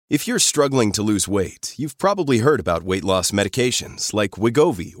If you're struggling to lose weight, you've probably heard about weight loss medications like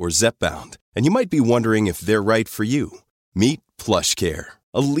Wegovy or Zepbound, and you might be wondering if they're right for you. Meet PlushCare,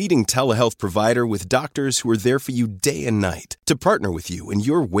 a leading telehealth provider with doctors who are there for you day and night to partner with you in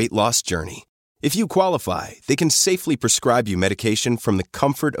your weight loss journey. If you qualify, they can safely prescribe you medication from the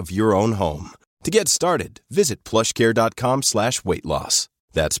comfort of your own home. To get started, visit plushcare.com/weightloss.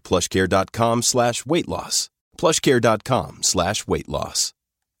 That's plushcare.com/weightloss. plushcare.com/weightloss.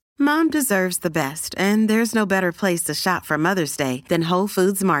 Mom deserves the best, and there's no better place to shop for Mother's Day than Whole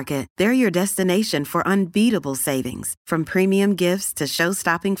Foods Market. They're your destination for unbeatable savings, from premium gifts to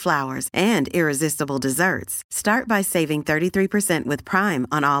show-stopping flowers and irresistible desserts. Start by saving 33% with Prime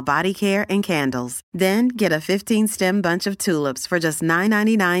on all body care and candles. Then get a 15-stem bunch of tulips for just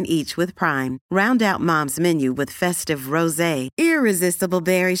 $9.99 each with Prime. Round out Mom's menu with festive rosé, irresistible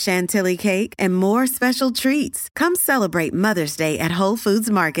berry chantilly cake, and more special treats. Come celebrate Mother's Day at Whole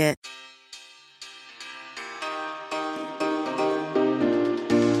Foods Market.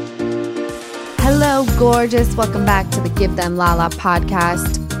 Hello, gorgeous. Welcome back to the Give Them Lala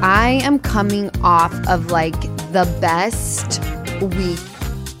podcast. I am coming off of like the best week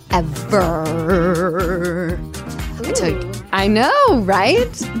ever. I know,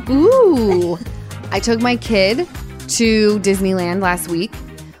 right? Ooh. I took my kid to Disneyland last week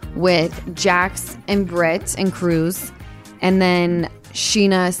with Jax and Britt and Cruz, and then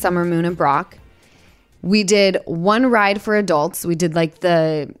Sheena, Summer Moon, and Brock. We did one ride for adults. We did like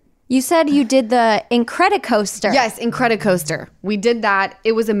the... You said you did the Incredicoaster. Yes, Incredicoaster. We did that.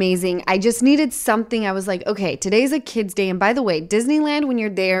 It was amazing. I just needed something. I was like, okay, today's a kid's day. And by the way, Disneyland, when you're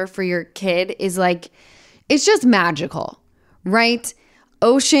there for your kid, is like, it's just magical, right?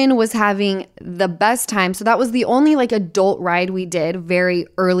 Ocean was having the best time. So that was the only like adult ride we did very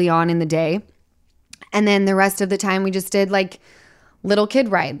early on in the day. And then the rest of the time we just did like little kid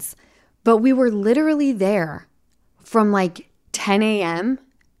rides. But we were literally there from like 10 a.m.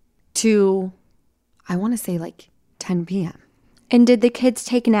 to, I want to say like 10 p.m. And did the kids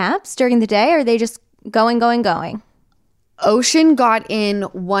take naps during the day, or are they just going? Ocean got in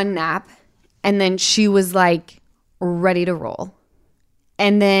one nap, and then she was like ready to roll.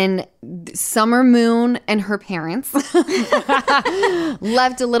 And then Summer Moon and her parents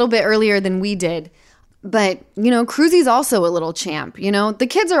left a little bit earlier than we did. But, you know, Cruzy's also a little champ. You know, the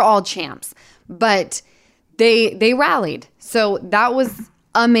kids are all champs, but they rallied. So that was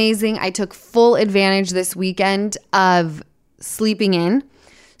amazing. I took full advantage this weekend of sleeping in.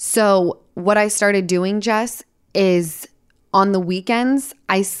 So what I started doing, Jess, is on the weekends,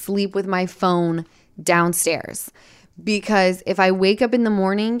 I sleep with my phone downstairs. Because if I wake up in the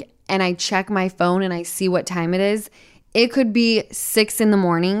morning and I check my phone and I see what time it is, it could be 6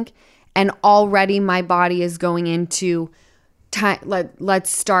 a.m. and already my body is going into time. Let's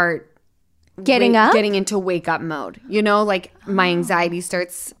start getting into wake up mode. You know, like my anxiety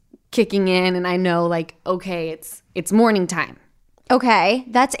starts kicking in, and I know like, okay, it's morning time. Okay,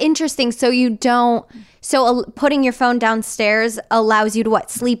 that's interesting. So putting your phone downstairs allows you to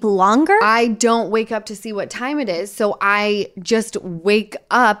sleep longer? I don't wake up to see what time it is. So I just wake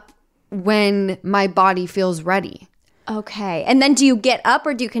up when my body feels ready. Okay. And then do you get up,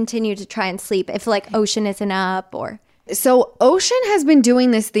 or do you continue to try and sleep if like Ocean isn't up? Or So Ocean has been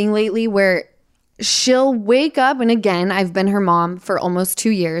doing this thing lately where she'll wake up, and again, I've been her mom for almost 2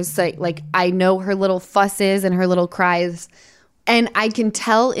 years. So like I know her little fusses and her little cries. And I can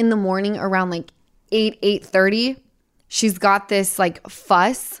tell in the morning around like 8:30, she's got this like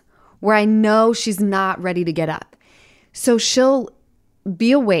fuss where I know she's not ready to get up. So she'll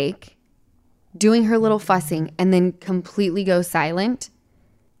be awake doing her little fussing and then completely go silent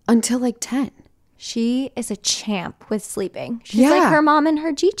until like 10. She is a champ with sleeping. She's like her mom and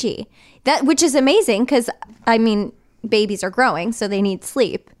her Gigi. Which is amazing because, I mean, babies are growing, so they need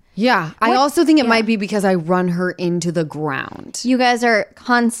sleep. Yeah. I also think it might be because I run her into the ground. You guys are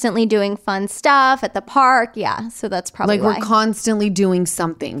constantly doing fun stuff at the park. Yeah. So that's probably why. We're constantly doing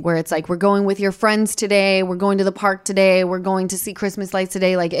something where it's like, we're going with your friends today. We're going to the park today. We're going to see Christmas lights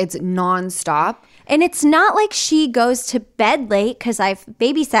today. Like it's nonstop. And it's not like she goes to bed late, because I've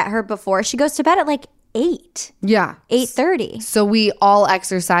babysat her before. She goes to bed at like 8. Yeah. 8:30. So we all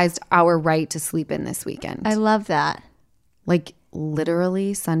exercised our right to sleep in this weekend. I love that. Like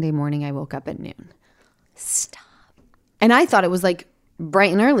literally Sunday morning, I woke up at noon. Stop. And I thought it was like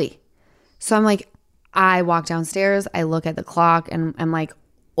bright and early. So I'm like, I walk downstairs, I look at the clock, and I'm like,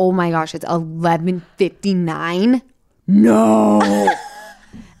 oh my gosh, it's 11:59. No.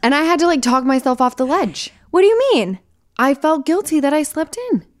 And I had to like talk myself off the ledge. What do you mean? I felt guilty that I slept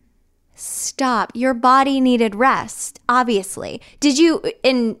in. stop. Your body needed rest, obviously. Did you,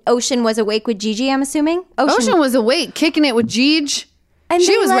 and Ocean was awake with Gigi, I'm assuming? Ocean was awake, kicking it with Gigi. And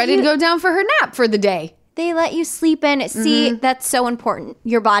she was ready to go down for her nap for the day. They let you sleep in. See, that's so important.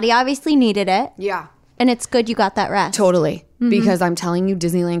 Your body obviously needed it. Yeah. And it's good you got that rest. Totally. Because I'm telling you,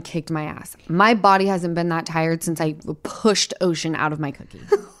 Disneyland kicked my ass. My body hasn't been that tired since I pushed Ocean out of my cookie.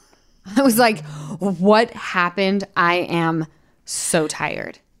 I was like, what happened? I am so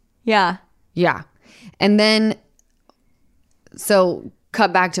tired. Yeah. Yeah. And then, so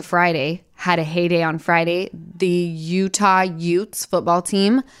cut back to Friday, had a heyday on Friday. The Utah Utes football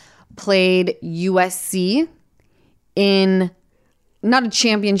team played USC in not a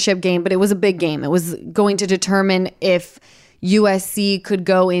championship game, but it was a big game. It was going to determine if USC could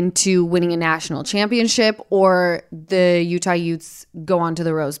go into winning a national championship or the Utah Utes go on to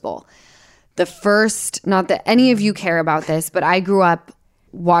the Rose Bowl. The first, not that any of you care about this, but I grew up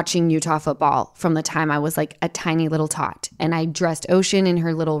watching Utah football from the time I was like a tiny little tot. And I dressed Ocean in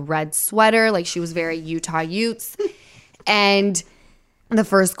her little red sweater, like she was very Utah Utes. And the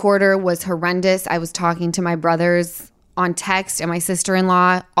first quarter was horrendous. I was talking to my brothers on text and my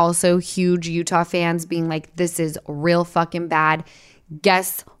sister-in-law, also huge Utah fans, being like, this is real fucking bad.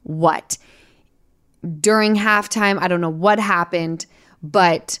 Guess what? During halftime, I don't know what happened,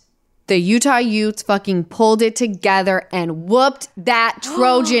 but the Utah Utes fucking pulled it together and whooped that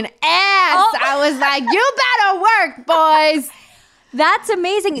Trojan ass. I was like, you better work, boys. That's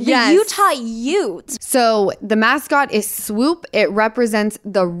amazing. The Utah Utes. So the mascot is Swoop. It represents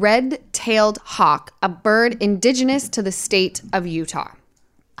the red-tailed hawk, a bird indigenous to the state of Utah.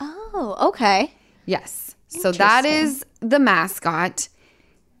 Oh, okay. Yes. So that is the mascot.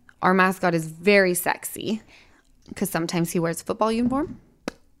 Our mascot is very sexy because sometimes he wears a football uniform.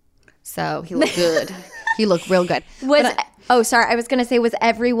 So he looked good. He looked real good. I was going to say, was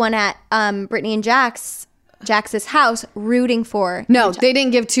everyone at Brittany and Jax's house rooting for No, Utah? They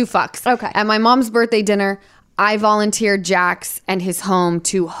didn't give two fucks. Okay. At my mom's birthday dinner, I volunteered Jax and his home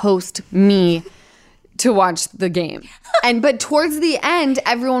to host me to watch the game. But towards the end,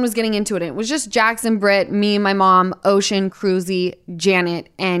 everyone was getting into it. It was just Jax and Britt, me, my mom, Ocean, Cruzy, Janet,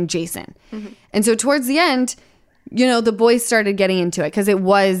 and Jason. Mm-hmm. And so towards the end, you know, the boys started getting into it because it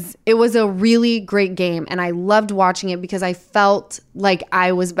was a really great game. And I loved watching it because I felt like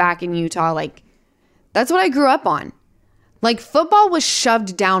I was back in Utah. Like, that's what I grew up on. Like, football was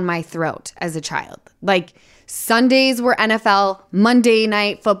shoved down my throat as a child. Like, Sundays were NFL, Monday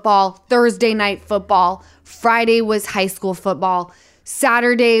night football, Thursday night football, Friday was high school football,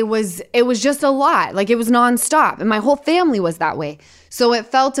 Saturday was just a lot. Like, it was nonstop. And my whole family was that way. So it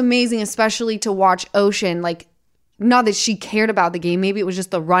felt amazing, especially to watch Ocean. Like, not that she cared about the game. Maybe it was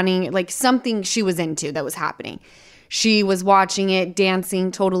just the running, like something she was into that was happening. She was watching it,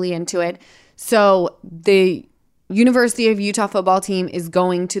 dancing, totally into it. So the University of Utah football team is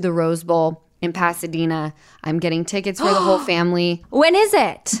going to the Rose Bowl in Pasadena. I'm getting tickets for the whole family. When is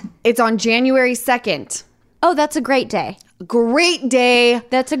it? It's on January 2nd. Oh, that's a great day. Great day.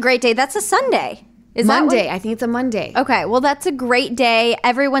 That's a great day. That's a Sunday. Is Monday. I think it's a Monday. Okay, well, that's a great day.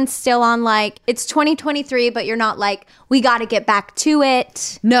 Everyone's still on like, it's 2023, but you're not like, we got to get back to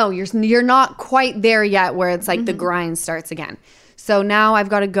it. No, you're not quite there yet where it's like the grind starts again. So now I've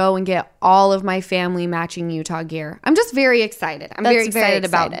got to go and get all of my family matching Utah gear. I'm just very excited. I'm very excited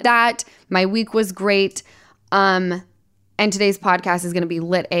about that. My week was great. And today's podcast is going to be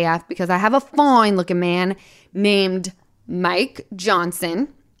lit AF because I have a fine looking man named Mike Johnson.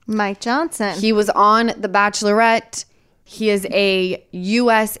 Mike Johnson. He was on The Bachelorette. He is a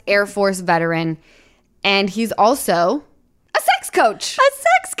U.S. Air Force veteran. And he's also a sex coach. A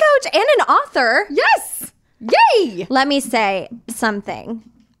sex coach and an author. Yes. Yay! Let me say something.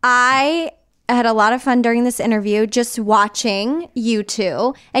 I had a lot of fun during this interview just watching you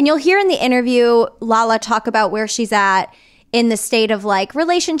two. And you'll hear in the interview Lala talk about where she's at in the state of like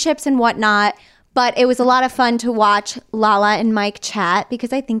relationships and whatnot. But it was a lot of fun to watch Lala and Mike chat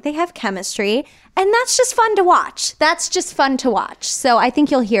because I think they have chemistry. And that's just fun to watch. That's just fun to watch. So I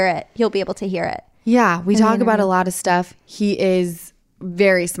think you'll hear it. You'll be able to hear it. Yeah, we talk about a lot of stuff. He is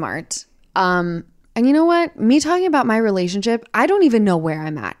very smart. And you know what? Me talking about my relationship, I don't even know where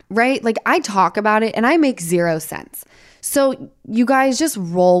I'm at, right? Like, I talk about it and I make zero sense. So you guys just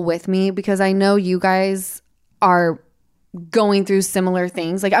roll with me because I know you guys are going through similar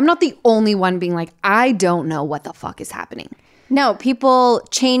things. Like, I'm not the only one being like, I don't know what the fuck is happening. No, people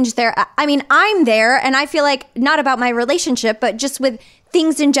change their, I mean, I'm there and I feel like not about my relationship, but just with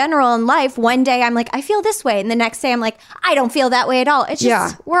things in general in life. One day I'm like, I feel this way. And the next day I'm like, I don't feel that way at all. It's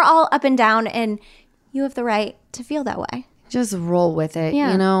just, we're all up and down and you have the right to feel that way. just roll with it,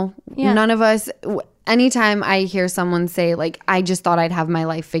 Yeah. you know? Yeah. None of us, anytime I hear someone say, like, I just thought I'd have my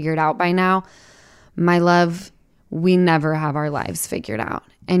life figured out by now, my love, we never have our lives figured out.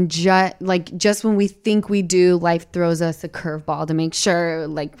 And just when we think we do, life throws us a curveball to make sure,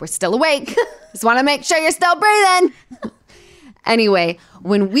 like, we're still awake. Just want to make sure you're still breathing. Anyway,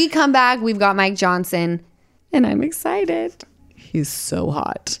 when we come back, we've got Mike Johnson, and I'm excited. He's so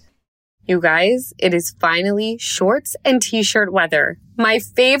hot. You guys, it is finally shorts and t-shirt weather. My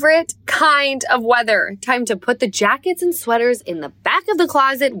favorite kind of weather. Time to put the jackets and sweaters in the back of the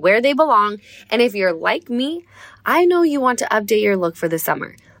closet where they belong. And if you're like me, I know you want to update your look for the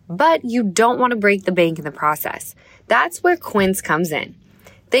summer, but you don't want to break the bank in the process. That's where Quince comes in.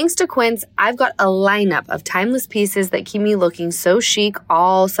 Thanks to Quince, I've got a lineup of timeless pieces that keep me looking so chic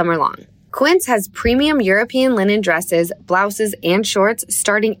all summer long. Quince has premium European linen dresses, blouses, and shorts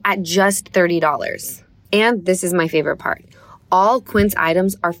starting at just $30. And this is my favorite part. All Quince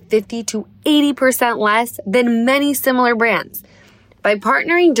items are 50 to 80% less than many similar brands. By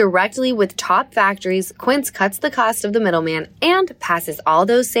partnering directly with top factories, Quince cuts the cost of the middleman and passes all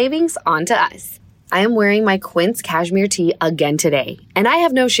those savings on to us. I am wearing my Quince cashmere tee again today, and I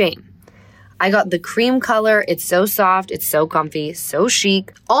have no shame. I got the cream color. It's so soft. It's so comfy, so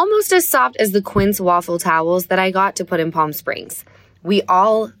chic, almost as soft as the Quince waffle towels that I got to put in Palm Springs. We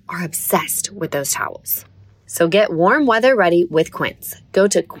all are obsessed with those towels. So get warm weather ready with Quince. Go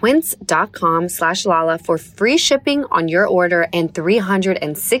to quince.com/Lala for free shipping on your order and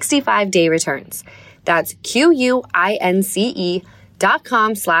 365-day returns. That's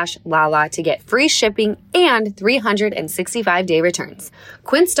QUINCE.com/Lala to get free shipping and 365-day returns.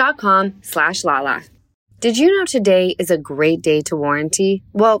 Quince.com/Lala. Did you know today is a great day to warranty?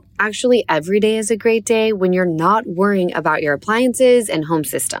 Well, actually, every day is a great day when you're not worrying about your appliances and home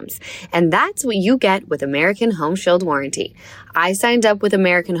systems. And that's what you get with American Home Shield Warranty. I signed up with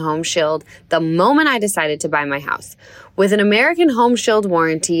American Home Shield the moment I decided to buy my house. With an American Home Shield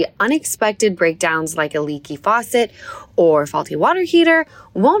warranty, unexpected breakdowns like a leaky faucet or faulty water heater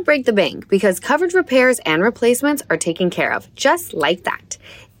won't break the bank because covered repairs and replacements are taken care of just like that.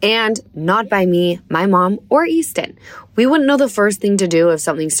 And not by me, my mom, or Easton. We wouldn't know the first thing to do if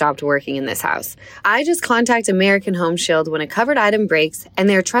something stopped working in this house. I just contact American Home Shield when a covered item breaks, and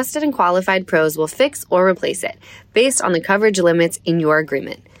their trusted and qualified pros will fix or replace it based on the coverage limits in your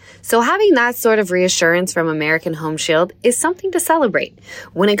agreement. So having that sort of reassurance from American Home Shield is something to celebrate.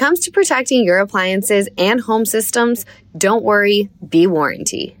 When it comes to protecting your appliances and home systems, don't worry, be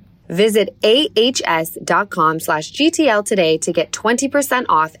warranty. Visit ahs.com/GTL today to get 20%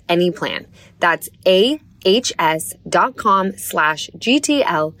 off any plan. That's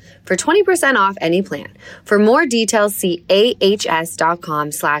ahs.com/GTL for 20% off any plan. For more details, see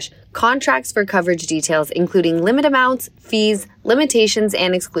ahs.com/contracts for coverage details, including limit amounts, fees, limitations,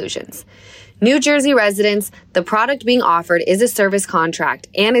 and exclusions. New Jersey residents, the product being offered is a service contract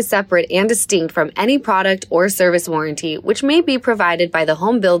and is separate and distinct from any product or service warranty, which may be provided by the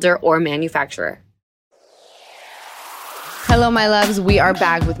home builder or manufacturer. Hello, my loves. We are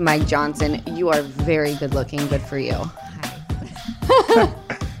back with Mike Johnson. You are very good looking. Good for you.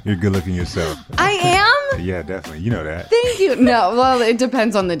 You're good looking yourself. I am? Yeah, definitely. You know that. Thank you. No, well, it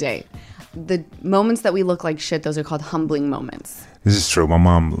depends on the day. The moments that we look like shit, those are called humbling moments. This is true. My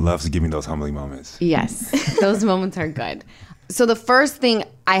mom loves to give me those humbling moments. Yes, those moments are good. So the first thing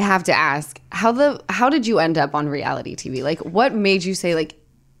I have to ask, how did you end up on reality TV? Like, what made you say, like,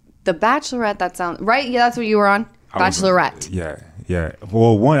 The Bachelorette, that sounds, right? Yeah, that's what you were on? Bachelorette. Yeah.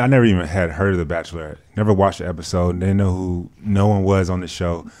 Well, one, I never even had heard of The Bachelorette. Never watched the episode. Didn't know who no one was on the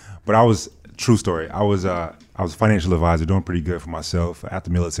show. But true story, I was a financial advisor doing pretty good for myself at the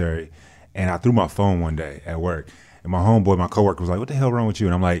military. And I threw my phone one day at work. And my homeboy, my coworker was like, "What the hell wrong with you?"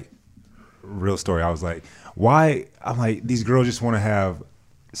 And I'm like, real story. I was like, why? I'm like, these girls just want to have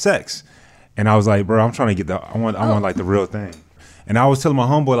sex. And I was like, bro, I'm trying to get I want like the real thing. And I was telling my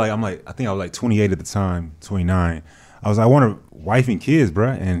homeboy, I think I was like 28 at the time, 29. I was like, I want a wife and kids, bro.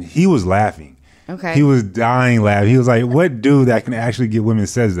 And he was laughing. Okay. He was dying laughing. He was like, what dude that can actually get women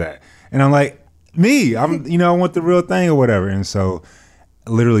says that? And I'm like, me. I want the real thing or whatever. And so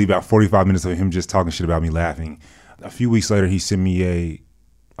literally about 45 minutes of him just talking shit about me laughing. A few weeks later, he sent me a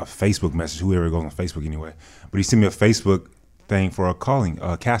Facebook message, whoever goes on Facebook anyway. But he sent me a Facebook thing for a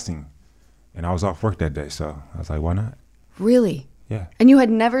casting. And I was off work that day. So I was like, why not? Really? Yeah. And you had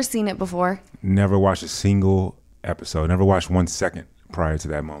never seen it before? Never watched a single episode. Never watched 1 second prior to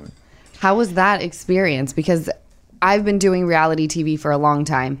that moment. How was that experience? Because I've been doing reality TV for a long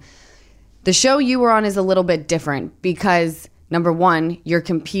time. The show you were on is a little bit different because, number one, you're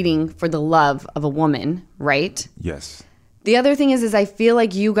competing for the love of a woman, right? Yes. The other thing is I feel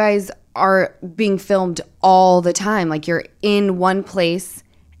like you guys are being filmed all the time. Like you're in one place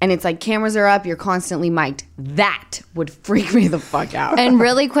and it's like cameras are up, you're constantly mic'd. That would freak me the fuck out. And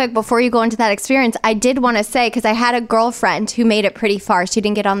really quick, before you go into that experience, I did want to say, because I had a girlfriend who made it pretty far. She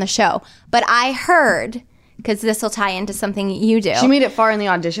didn't get on the show. But I heard, because this will tie into something you do. She made it far in the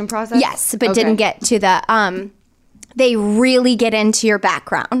audition process? Yes, but didn't get to the... they really get into your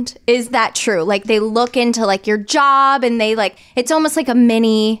background. Is that true? Like they look into like your job and they like... It's almost like a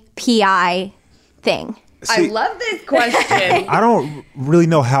mini PI thing. I love this question. I don't really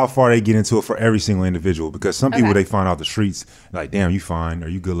know how far they get into it for every single individual, because some people they find off the streets like, damn, you fine, or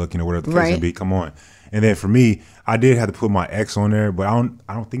you good looking, or whatever the case may be. Come on. And then for me, I did have to put my ex on there, but I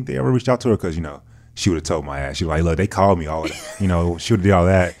don't think they ever reached out to her because, you know, she would have told my ass. She was like, look, they called me all, you know, she would have did all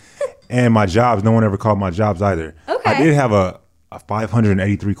that. And my jobs, no one ever called my jobs either. Okay. I did have a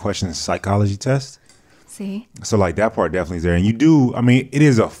 583 question psychology test. See? So like that part definitely is there. And you do, I mean, it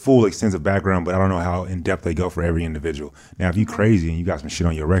is a full extensive background, but I don't know how in depth they go for every individual. Now, if you crazy and you got some shit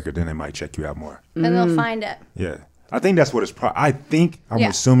on your record, then they might check you out more. And they'll find it. Yeah. I think that's what it's I'm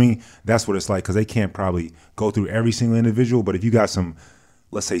assuming that's what it's like, because they can't probably go through every single individual. But if you got some,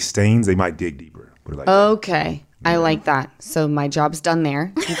 let's say, stains, they might dig deeper. Put it like that. Okay. I like that. So my job's done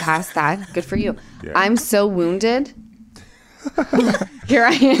there. You passed that. Good for you. Yeah. I'm so wounded. Here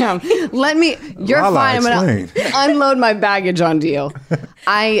I am. You're Lala, fine. I'm going to unload my baggage onto you.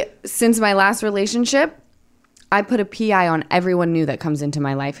 Since my last relationship, I put a PI on everyone new that comes into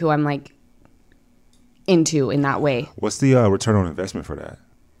my life who I'm like into in that way. What's the return on investment for that?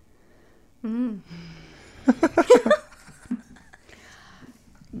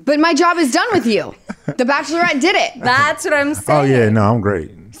 But my job is done with you. The Bachelorette did it. That's what I'm saying. Oh, yeah. No, I'm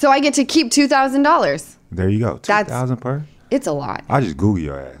great. So I get to keep $2,000. There you go. $2,000 per? It's a lot. I just Google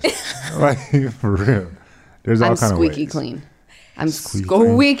your ass. Like, for real. There's all kind of ways. I'm squeaky clean. I'm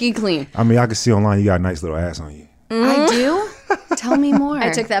squeaky clean. I mean, I can see online you got a nice little ass on you. I do? Tell me more.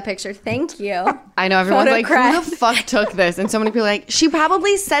 I took that picture. Thank you. I know. Everyone's like, who the fuck took this? And so many people are like, she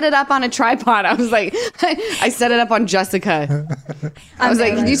probably set it up on a tripod. I was like, I set it up on Jessica. I was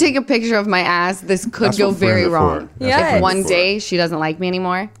like, can you take a picture of my ass? This could go very wrong. Yes. If one day she doesn't like me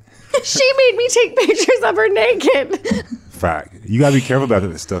anymore. She made me take pictures of her naked. Fact. You got to be careful about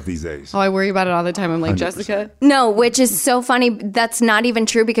this stuff these days. Oh, I worry about it all the time. I'm like, 100%. Jessica. No, which is so funny. That's not even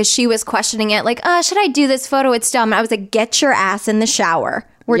true, because she was questioning it. Like, should I do this photo? It's dumb. I was like, get your ass in the shower.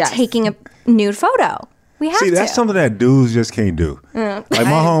 We're taking a nude photo. We have to. See, that's something that dudes just can't do. Like my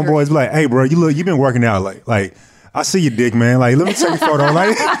homeboys be like, hey, bro, you've been working out. Like I see your dick, man. Like, let me take a photo.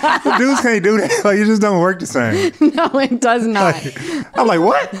 Like, the dudes can't do that. Like, it just don't work the same. No, it does not. I'm like,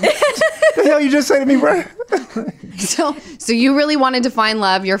 what? The hell you just say to me, bro? So you really wanted to find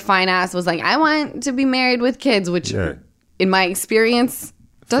love. Your fine ass was like, I want to be married with kids, which in my experience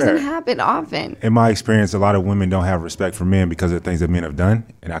doesn't happen often. In my experience, a lot of women don't have respect for men because of things that men have done.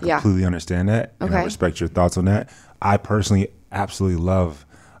 And I completely understand that. And I respect your thoughts on that. I personally absolutely love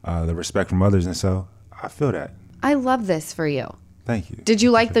the respect from others. And so I feel that. I love this for you. Thank you. Did you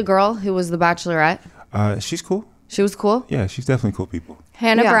like the girl who was the Bachelorette? She's cool. She was cool? Yeah, she's definitely cool people.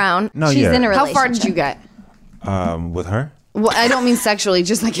 Hannah Brown. No, she's in a relationship. How far did you get? With her? Well, I don't mean sexually,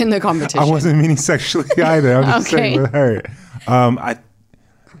 just like in the competition. I wasn't meaning sexually either. I'm just saying with her.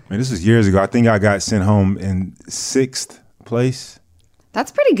 This was years ago. I think I got sent home in 6th place.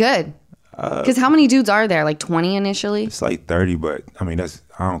 That's pretty good. Because how many dudes are there? Like 20 initially? It's like 30, but I mean, I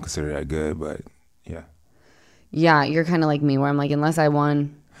don't consider that good, but yeah. Yeah, you're kind of like me, where I'm like, unless I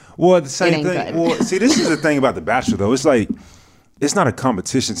won, well, the same it ain't thing. good. Well, see, this is the thing about The Bachelor, though. It's like, it's not a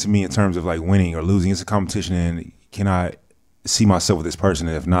competition to me in terms of like winning or losing. It's a competition in, can I see myself with this person?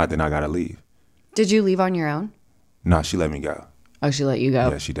 And if not, then I got to leave. Did you leave on your own? No, she let me go. Oh, she let you go?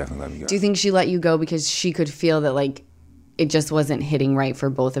 Yeah, she definitely let me go. Do you think she let you go because she could feel that like it just wasn't hitting right for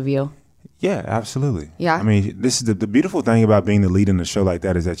both of you? Yeah, absolutely. Yeah. I mean, this is the beautiful thing about being the lead in a show like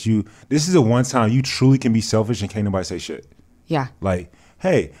that is that this is the one time you truly can be selfish and can't nobody say shit. Yeah. Like,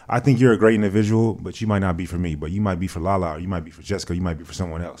 hey, I think you're a great individual, but you might not be for me. But you might be for Lala, or you might be for Jessica, you might be for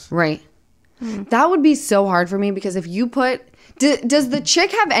someone else. Right. That would be so hard for me, because if you put... Does the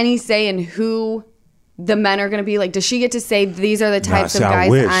chick have any say in who the men are going to be? Like, does she get to say, these are the types of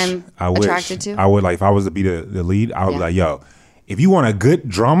guys I'm attracted to? I would, like, if I was to be the lead, I would be like, yo, if you want a good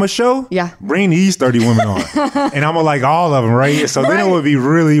drama show, bring these 30 women on. And I'm going to like all of them, right? So then it would be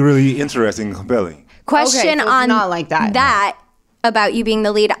really, really interesting and compelling. Question so on not like that about you being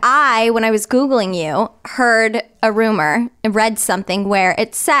the lead. When I was Googling you, heard a rumor and read something where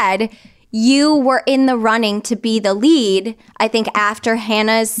it said you were in the running to be the lead, I think, after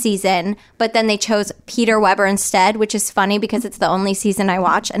Hannah's season, but then they chose Peter Weber instead, which is funny because it's the only season I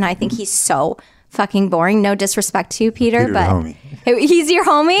watch, and I think he's so fucking boring. No disrespect to you, Peter, Peter's but homie. he's your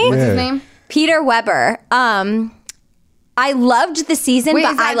homie? What's his name? Peter Weber. I loved the season, Wait,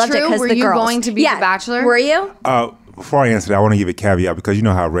 but is that I loved it true? because Were the you girls. going to be The Bachelor? Were you? Before I answer that, I want to give a caveat because you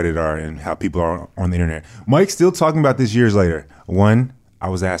know how Reddit are and how people are on the internet. Mike's still talking about this years later. One, I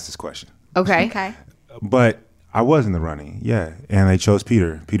was asked this question. Okay. Okay. But I was in the running, yeah. And they chose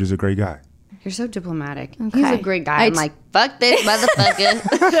Peter. Peter's a great guy. You're so diplomatic. He's Okay. a great guy. I'm like, fuck this motherfucker.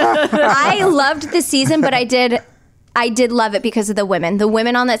 I loved the season, but I did love it because of the women. The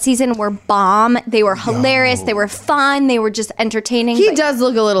women on that season were bomb. They were hilarious. They were fun. They were just entertaining. He but- does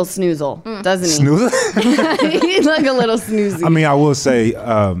look a little snoozle, doesn't he? Snoozer? He look a little snoozy. I mean, I will say,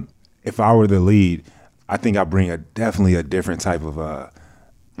 if I were the lead, I think I bring definitely a different type of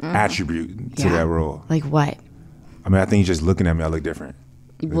attribute to that role. Like what? I mean, I think just looking at me, I look different.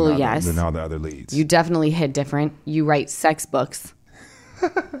 Well, yes. Than all the other leads. You definitely hit different. You write sex books.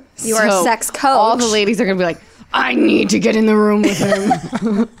 You are a sex coach. All the ladies are going to be like, I need to get in the room with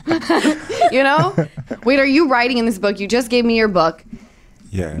him. You know? Wait, are you writing in this book? You just gave me your book,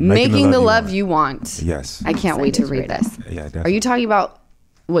 Yeah. Making the Love Want. You Want. Yes. I can't wait to read this. Yeah, definitely. Are you talking about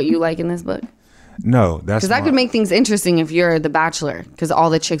what you like in this book? No, that's Because that could make things interesting if you're the Bachelor. Because all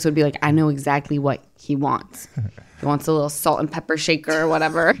the chicks would be like, I know exactly what he wants. He wants a little salt and pepper shaker or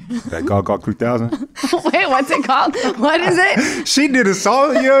whatever. that Gog 3000. Wait, what's it called? What is it? She did a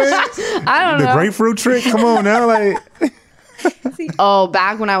salt, you know, I don't the know. grapefruit trick. Come on now, like Oh,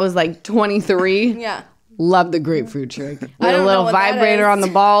 back when I was like 23. Yeah. Loved the grapefruit trick. With I a don't know little what that vibrator is. on the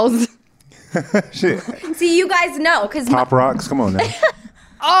balls. shit. See, you guys know because Pop rocks. Come on now.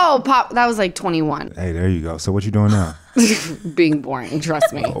 Oh, pop. That was like 21. Hey, there you go. So what you doing now? Being boring,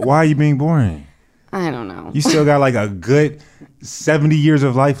 trust me. Why are you being boring? I don't know. You still got like a good 70 years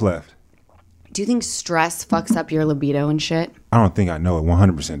of life left. Do you think stress fucks up your libido and shit? I don't think I know it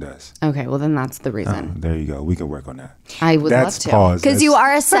 100% does. Okay, well then that's the reason. There you go. We can work on that. I would That's love to. pause. because you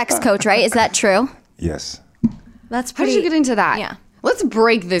That's- are a sex coach, right? Is that true? Yes. That's How pretty. did you get into that? Yeah. Let's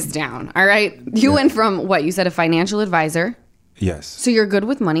break this down, all right? You went from what? You said a financial advisor. Yes. So you're good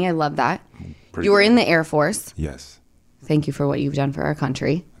with money. I love that. Pretty You were good. in the Air Force. Yes. Thank you for what you've done for our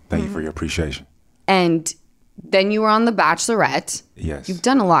country. Thank you for your appreciation. And then you were on The Bachelorette. Yes. You've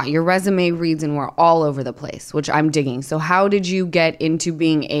done a lot. Your resume reads and we're all over the place, which I'm digging. So how did you get into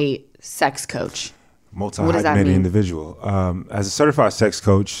being a sex coach? does that Multi-hyphenated mean? individual. As a certified sex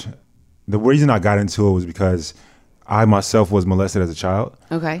coach, the reason I got into it was because I myself was molested as a child.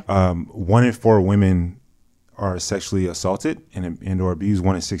 Okay. 1 in 4 women are sexually assaulted and or abused.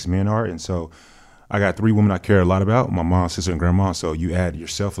 1 in 6 men are. And so I got 3 women I care a lot about, my mom, sister, and grandma. So you add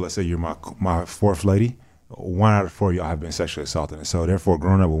yourself, let's say you're my fourth lady, 1 out of 4 of y'all have been sexually assaulted. And so therefore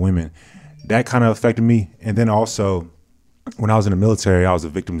growing up with women, that kind of affected me. And then also when I was in the military, I was a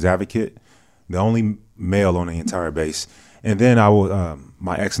victim's advocate, the only male on the entire base. And then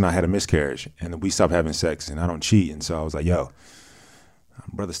my ex and I had a miscarriage and we stopped having sex and I don't cheat. And so I was like, yo,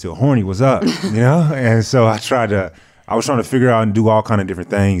 brother's still horny. What's up? You know? And so I was trying to figure out and do all kind of different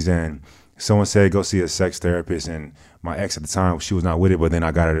things. And someone said, go see a sex therapist. And my ex at the time, she was not with it, but then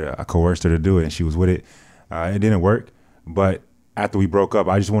I coerced her to do it and she was with it. It didn't work. But after we broke up,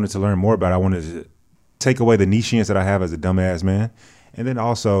 I just wanted to learn more about it. I wanted to take away the nichiance that I have as a dumbass man. And then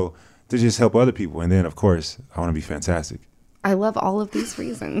also to just help other people. And then, of course, I want to be fantastic. I love all of these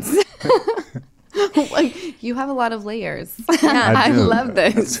reasons. Like, you have a lot of layers. I I do. love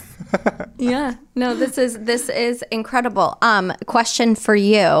this. Yeah. No, this is incredible. Question for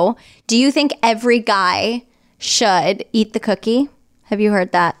you. Do you think every guy should eat the cookie? Have you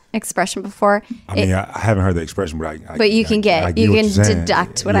heard that expression before? I mean, I haven't heard the expression, but you can what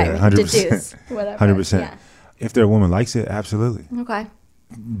deduct what I mean. 100%. Deduce. Whatever. 100%. Yeah. If their woman likes it, absolutely. Okay.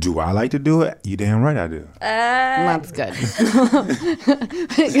 Do I like to do it? You damn right I do. That's good.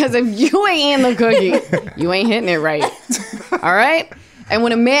 Because if you ain't eating the cookie, you ain't hitting it right. All right? And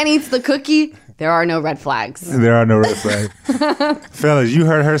when a man eats the cookie, there are no red flags. There are no red flags. Fellas, you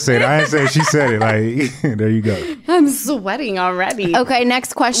heard her say it. I didn't say it. She said it. Like, there you go. I'm sweating already. Okay,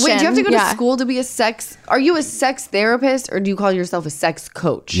 next question. Wait, do you have to go Yeah. to school to be are you a sex therapist or do you call yourself a sex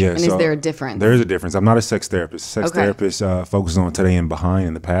coach? Yeah. And so is there a difference? There is a difference. I'm not a sex therapist. Sex Okay. therapist focuses on today and behind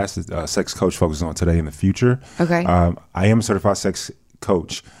in the past. Sex coach focuses on today and the future. Okay. I am a certified sex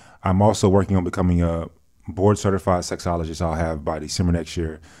coach. I'm also working on becoming a board certified sexologist. I'll have by December next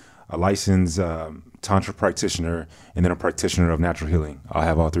year a licensed Tantra practitioner and then a practitioner of natural healing. I'll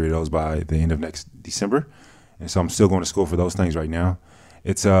have all 3 of those by the end of next December. And so I'm still going to school for those things right now.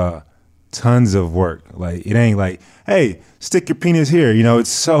 It's tons of work. Like, it ain't like, hey, stick your penis here. You know, it's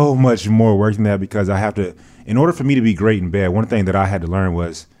so much more work than that, because I have to, in order for me to be great in bed, one thing that I had to learn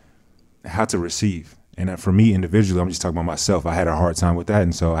was how to receive. And for me individually, I'm just talking about myself, I had a hard time with that.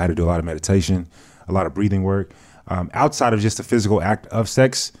 And so I had to do a lot of meditation, a lot of breathing work. Outside of just the physical act of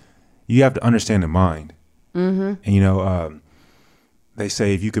sex, you have to understand the mind. And, you know, they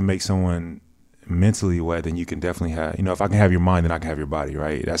say if you can make someone mentally wet, then you can definitely have, you know, if I can have your mind, then I can have your body,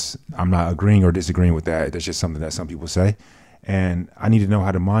 right? I'm not agreeing or disagreeing with that. That's just something that some people say. And I need to know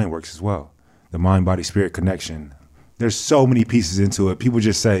how the mind works as well. The mind, body, spirit connection. There's so many pieces into it. People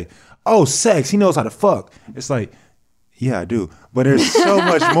just say, oh, sex, he knows how to fuck. It's like, yeah, I do. But there's so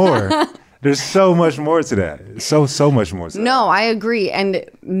much more. There's so much more to that. So much more to that. No, I agree. And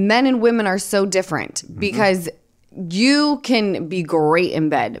men and women are so different, because you can be great in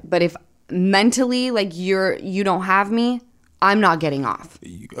bed, but if mentally, like, you don't have me, I'm not getting off.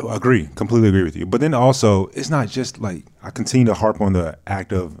 Agree. Completely agree with you. But then also, it's not just like, I continue to harp on the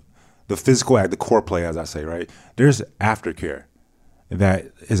act of the physical act, the core play, as I say, right? There's aftercare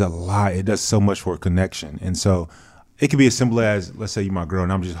that is a lot. It does so much for connection. And so it could be as simple as, let's say you're my girl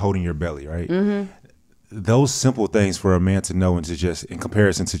and I'm just holding your belly, right? Those simple things for a man to know, and to just, in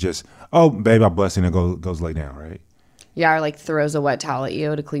comparison to just, oh, babe, I'm busting, and goes lay down, right? Yeah, or like throws a wet towel at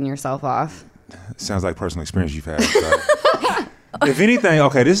you to clean yourself off. Sounds like personal experience you've had. Right? If anything,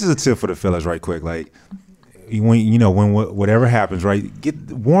 okay, this is a tip for the fellas, right quick. Like, when whatever happens, right,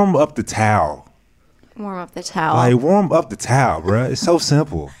 warm up the towel. Warm up the towel. Like, warm up the towel, bro. It's so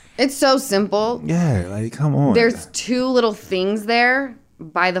simple. It's so simple. Yeah, like, come on. There's two little things there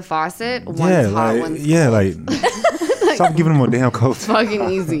by the faucet. One's hot, one's cold. Yeah, like, stop giving them a damn coat. Fucking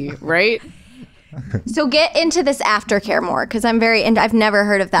easy, right? So get into this aftercare more, because I've never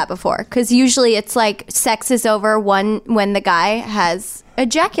heard of that before. Because usually it's like sex is over when the guy has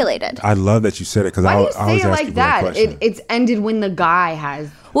ejaculated. I love that you said it, because I was Why do you say it like that? It's ended when the guy has.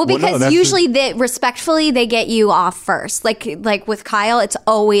 Well, because usually respectfully they get you off first. Like with Kyle, it's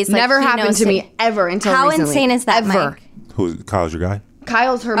always like, never happened to me ever until How recently. insane is that, ever? Mike? Who's Kyle's your guy?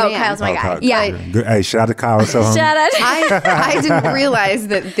 Kyle's her man. Kyle's my guy. Kyle, Yeah. Good. Hey, shout out to Kyle. So Shout out. I didn't realize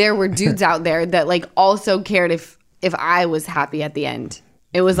that there were dudes out there that like also cared if I was happy at the end.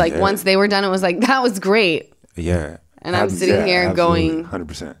 It was like once they were done, it was like, that was great. Yeah. And I'm sitting here going,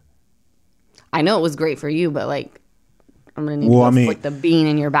 100%. I know it was great for you, but like, I'm going to need to flick the bean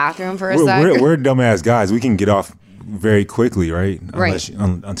in your bathroom for a sec. We're dumbass guys. We can get off very quickly, right? Right.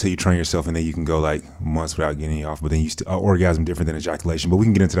 Until you train yourself, and then you can go like months without getting off. But then orgasm different than ejaculation. But we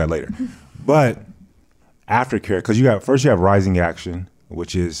can get into that later. But aftercare, because you have rising action,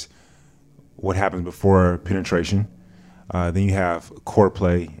 which is what happens before penetration. Then you have core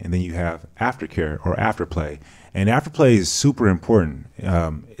play, and then you have aftercare or afterplay. And afterplay is super important.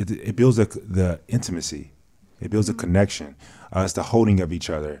 It builds the intimacy. It builds a connection. It's the holding of each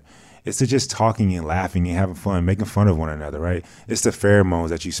other. It's the just talking and laughing and having fun, making fun of one another, right? It's the pheromones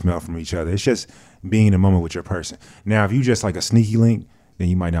that you smell from each other. It's just being in the moment with your person. Now, if you just like a sneaky link, then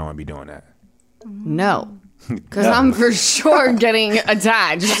you might not want to be doing that. No. Because I'm for sure getting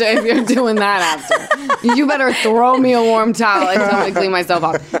attached if you're doing that after. You better throw me a warm towel and tell me to clean myself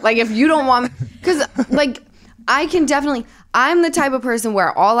off. Like, if you don't want... Because, like, I'm the type of person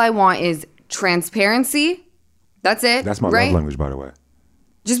where all I want is transparency. That's it. That's my love language, by the way.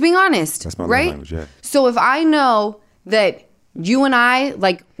 Just being honest. That's my right? love language, yeah. So if I know that you and I,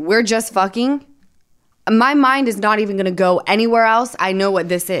 like, we're just fucking, my mind is not even going to go anywhere else. I know what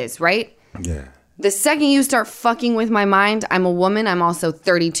this is, right? Yeah. The second you start fucking with my mind, I'm a woman. I'm also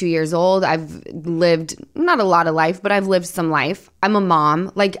 32 years old. I've lived not a lot of life, but I've lived some life. I'm a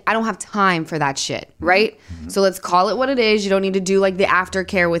mom. Like, I don't have time for that shit, right? Mm-hmm. So let's call it what it is. You don't need to do like the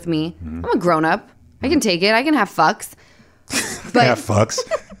aftercare with me. Mm-hmm. I'm a grown up. I can take it. I can have fucks. But have fucks.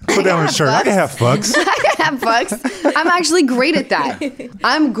 Put that on a shirt. I can have fucks. I can have fucks. I'm actually great at that.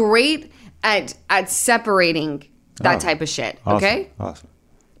 I'm great at separating that type of shit. Awesome. Okay? Awesome.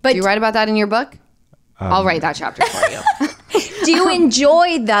 But do you write about that in your book? I'll write that chapter for you. Do you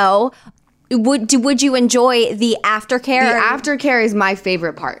enjoy, though, would you enjoy the aftercare? The aftercare is my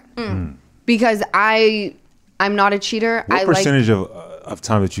favorite part. Because I'm not a cheater. What percentage of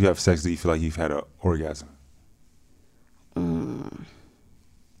time that you have sex do you feel like you've had an orgasm?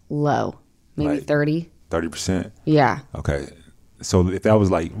 Low. Maybe like 30. 30%? Yeah. Okay. So if that was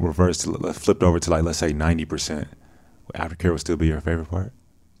like reversed, flipped over to like, let's say 90%, aftercare would still be your favorite part?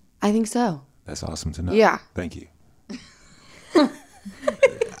 I think so. That's awesome to know. Yeah. Thank you.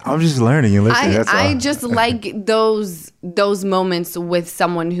 I'm just learning and listening. That's I all. just like those moments with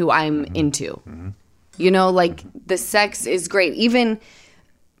someone who I'm into. Mm-hmm. You know, like the sex is great. Even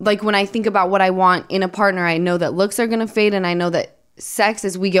like when I think about what I want in a partner, I know that looks are going to fade, and I know that sex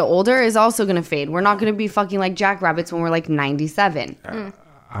as we get older is also going to fade. We're not going to be fucking like jackrabbits when we're like 97.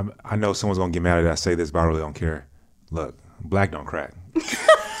 I know someone's going to get mad at I say this, but I really don't care. Look, black don't crack.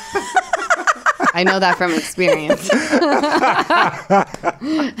 I know that from experience.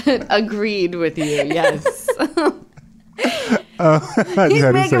 Agreed with you, yes.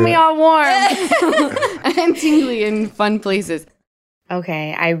 He's making me all warm and tingly in fun places.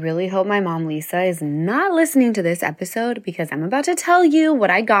 Okay, I really hope my mom Lisa is not listening to this episode because I'm about to tell you what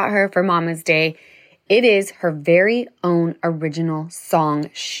I got her for Mama's Day. It is her very own original song.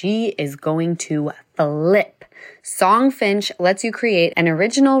 She is going to flip. Songfinch lets you create an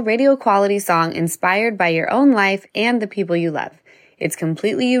original radio quality song inspired by your own life and the people you love. It's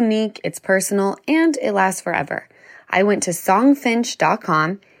completely unique, it's personal, and it lasts forever. I went to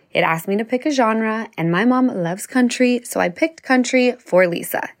songfinch.com. It asked me to pick a genre, and my mom loves country, so I picked country for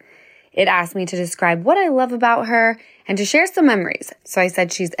Lisa. It asked me to describe what I love about her and to share some memories. So I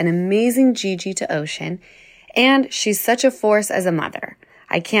said she's an amazing Gigi to Ocean, and she's such a force as a mother.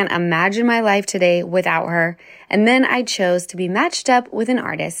 I can't imagine my life today without her. And then I chose to be matched up with an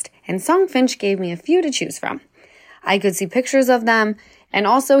artist, and Songfinch gave me a few to choose from. I could see pictures of them and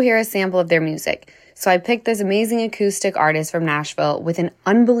also hear a sample of their music. So I picked this amazing acoustic artist from Nashville with an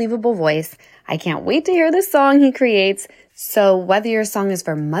unbelievable voice. I can't wait to hear the song he creates. So whether your song is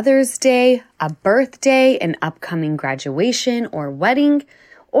for Mother's Day, a birthday, an upcoming graduation or wedding,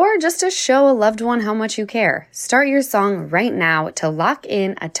 or just to show a loved one how much you care, start your song right now to lock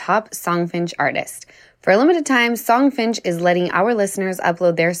in a top Songfinch artist. For a limited time, Songfinch is letting our listeners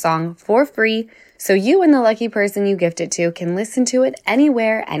upload their song for free, so you and the lucky person you gift it to can listen to it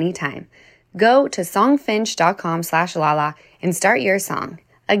anywhere, anytime. Go to songfinch.com/Lala and start your song.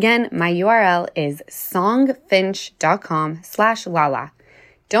 Again, my URL is songfinch.com/Lala.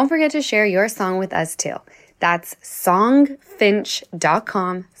 Don't forget to share your song with us too. That's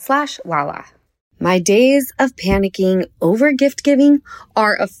songfinch.com/Lala. My days of panicking over gift giving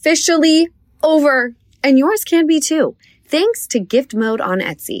are officially over, and yours can be too. Thanks to Gift Mode on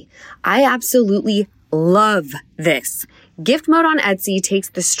Etsy. I absolutely love this. Gift Mode on Etsy takes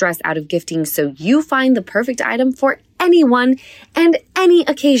the stress out of gifting so you find the perfect item for anyone and any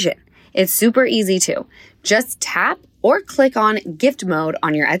occasion. It's super easy too. Just tap or click on Gift Mode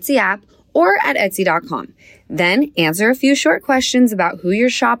on your Etsy app or at Etsy.com. Then answer a few short questions about who you're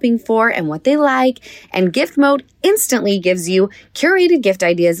shopping for and what they like, and Gift Mode instantly gives you curated gift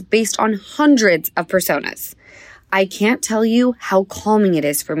ideas based on hundreds of personas. I can't tell you how calming it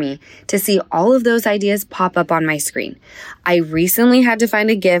is for me to see all of those ideas pop up on my screen. I recently had to find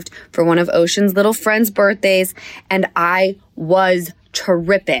a gift for one of Ocean's little friends' birthdays, and I was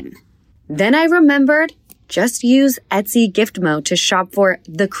tripping. Then I remembered, just use Etsy Gift Mode to shop for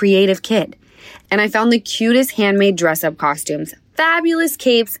the creative kid. And I found the cutest handmade dress-up costumes, fabulous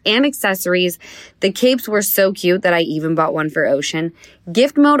capes and accessories. The capes were so cute that I even bought one for Ocean.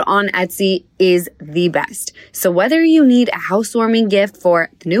 Gift Mode on Etsy is the best. So whether you need a housewarming gift for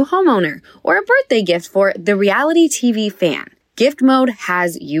the new homeowner or a birthday gift for the reality TV fan, Gift Mode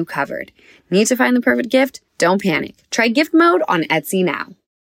has you covered. Need to find the perfect gift? Don't panic. Try Gift Mode on Etsy now.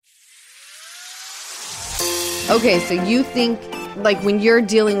 Okay, so you think, like, when you're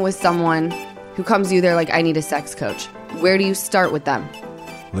dealing with someone who comes to you, they're like, I need a sex coach. Where do you start with them?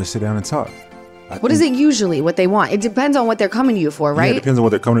 Let's sit down and talk. What is it usually, what they want? It depends on what they're coming to you for, right? Yeah, it depends on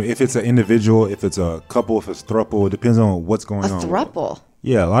what they're coming to. If it's an individual, if it's a couple, if it's throuple, it depends on what's going on. A throuple?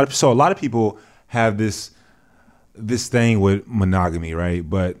 Yeah, a lot of people have this thing with monogamy, right?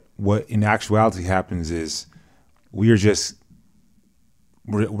 But what in actuality happens is we're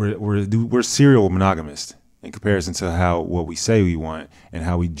serial monogamists in comparison to what we say we want and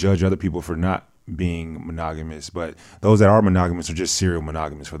how we judge other people for not being monogamous. But those that are monogamous are just serial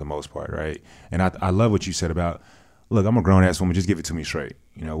monogamists for the most part, right? And I love what you said about, look, I'm a grown ass woman, just give it to me straight.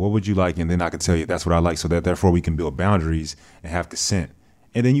 You know, what would you like? And then I can tell you that's what I like, so that therefore we can build boundaries and have consent.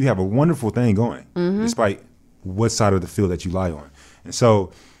 And then you have a wonderful thing going, despite what side of the field that you lie on. And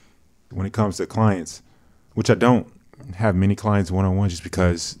so when it comes to clients, which I don't have many clients one-on-one just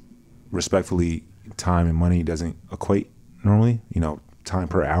because respectfully time and money doesn't equate normally, time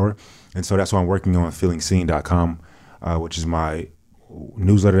per hour. And so that's why I'm working on feelingseen.com, which is my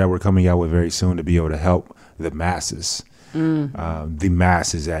newsletter that we're coming out with very soon to be able to help the masses, the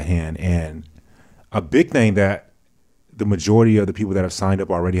masses at hand. And a big thing that the majority of the people that have signed up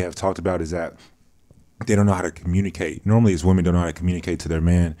already have talked about is that they don't know how to communicate. Normally, as women don't know how to communicate to their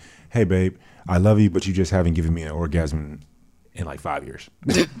man, hey, babe, I love you, but you just haven't given me an orgasm in like 5 years.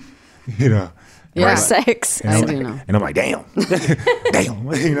 And Yeah. I'm like- Sex. and I I'm do like- know. And I'm like, damn,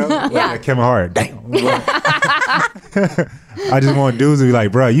 damn, you know, like Kevin Hart, damn. I just want dudes to be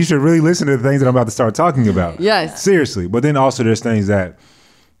like, bro, you should really listen to the things that I'm about to start talking about. Yes. Seriously. But then also there's things that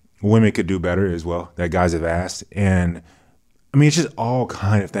women could do better as well that guys have asked. And I mean, it's just all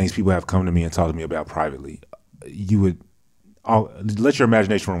kind of things people have come to me and talked to me about privately. Let your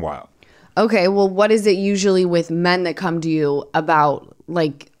imagination run wild. Okay, well, what is it usually with men that come to you about,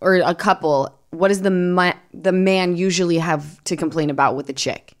 like, or a couple? What does the man usually have to complain about with the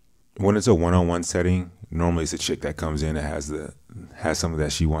chick? When it's a one-on-one setting, normally it's a chick that comes in that has something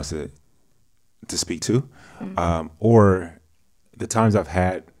that she wants to speak to, or the times I've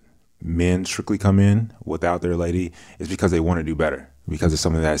had men strictly come in without their lady is because they want to do better because it's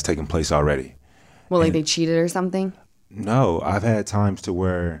something that has taken place already. Well, like they cheated or something? No, I've had times to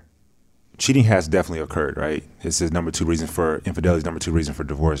where cheating has definitely occurred, right? This is number 2 reason for infidelity, is number 2 reason for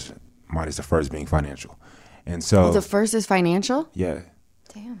divorce, minus the first being financial. And so The first is financial? yeah.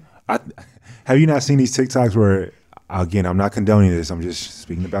 Damn. Have you not seen these TikToks where, again, I'm not condoning this, I'm just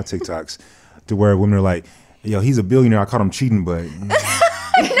speaking about TikToks, to where women are like, yo, he's a billionaire, I caught him cheating, but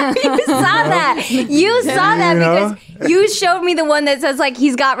You saw that. You saw that You know? because you showed me the one that says like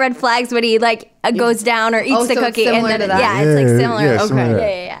he's got red flags when he like goes down or eats Oh, the so it's cookie. And similar then to that? yeah, it's like Yeah, similar. yeah, similar to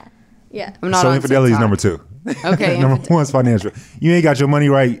Okay. that. Yeah. I'm not so on infidelity is TikTok. number 2. Okay. Number 1 is financial. You ain't got your money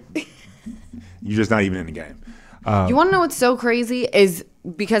right, you're just not even in the game. You want to know what's so crazy is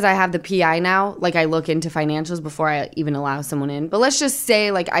because I have the PI now, like I look into financials before I even allow someone in. But let's just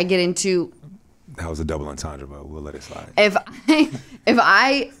say like I get into That was a double entendre, but we'll let it slide. if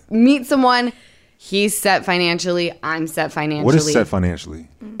I meet someone, he's set financially, I'm set financially. What is set financially?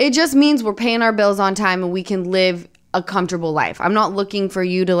 It just means we're paying our bills on time and we can live a comfortable life. I'm not looking for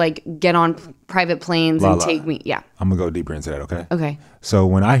you to like get on private planes and Lala. take me. Yeah. I'm gonna go deeper into that, okay? Okay. So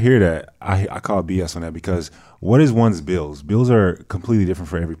when I hear that, I call BS on that because what is one's bills? Bills are completely different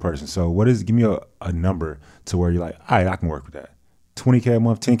for every person. So give me a number to where you're like, all right, I can work with that. 20K a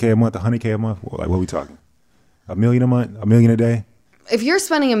month, 10K a month, 100K a month? Like, what are we talking? $1 million a month? $1 million a day? If you're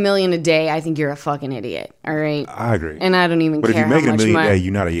spending $1 million a day, I think you're a fucking idiot. All right. I agree. And I don't even But if care you're making how $1 much million a money. day,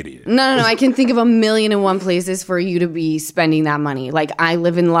 you're not an idiot. No. I can think of 1,000,001 places for you to be spending that money. Like I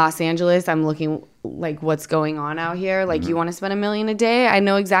live in Los Angeles. I'm looking like what's going on out here. Like you want to spend $1 million a day? I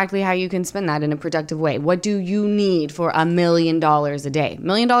know exactly how you can spend that in a productive way. What do you need for $1 million a day? $1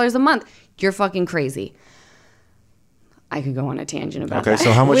 million a month? You're fucking crazy. I could go on a tangent about that. Okay,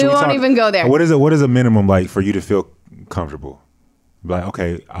 so how much we are we won't talking? even go there. What is a minimum like for you to feel comfortable? Like,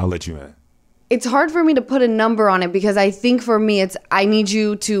 okay, I'll let you in. It's hard for me to put a number on it because I think for me it's I need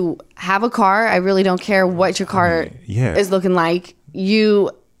you to have a car. I really don't care what your car yeah. is looking like.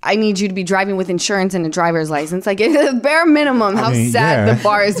 I need you to be driving with insurance and a driver's license. Like at the bare minimum, how sad yeah. the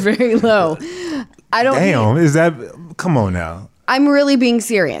bar is very low. I don't Damn, is that? Come on now. I'm really being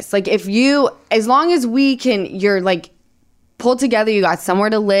serious. Like if you, as long as we can, you're like pulled together, you got somewhere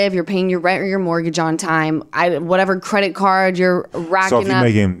to live, you're paying your rent or your mortgage on time, whatever credit card you're racking So if you're up.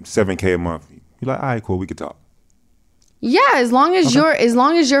 making $7K a month, you're like, all right, cool, we could talk. Yeah, as long as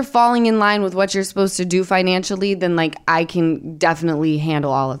you're falling in line with what you're supposed to do financially, then like I can definitely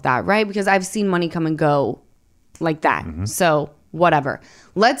handle all of that, right? Because I've seen money come and go like that. So, whatever.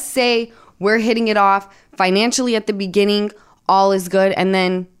 Let's say we're hitting it off financially at the beginning, all is good, and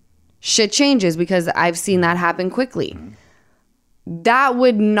then shit changes because I've seen that happen quickly. That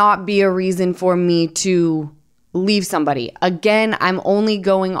would not be a reason for me to leave somebody. Again, I'm only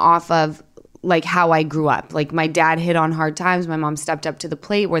going off of like how I grew up. Like my dad hit on hard times. My mom stepped up to the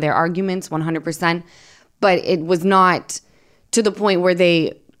plate. Were there arguments? 100%. But it was not to the point where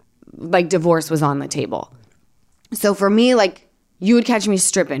like divorce was on the table. So for me, like you would catch me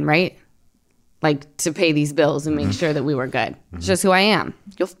stripping, right? Like to pay these bills and make sure that we were good. It's just who I am.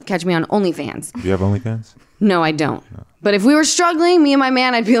 You'll catch me on OnlyFans. Do you have OnlyFans? No, I don't. But if we were struggling, me and my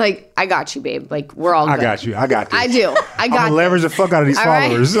man, I'd be like, I got you, babe. Like, we're all good. I got you. I got this. I do. I got I'm gonna leverage the fuck out of these All right?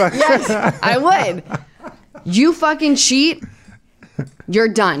 followers. Yes, I would. You fucking cheat, you're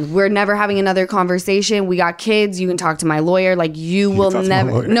done. We're never having another conversation. We got kids. You can talk to my lawyer. Like, you will talk to my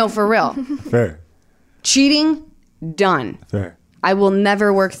never. lawyer. No, for real. Fair. Cheating, done. Fair. I will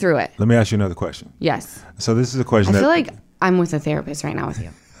never work through it. Let me ask you another question. Yes. So this is a question I that. feel like I'm with a therapist right now with you.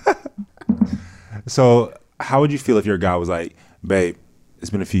 So how would you feel if your guy was like, babe, it's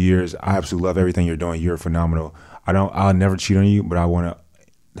been a few years. I absolutely love everything you're doing. You're phenomenal. I'll never cheat on you, but I want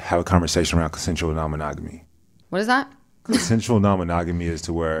to have a conversation around consensual non-monogamy. What is that? Consensual non-monogamy is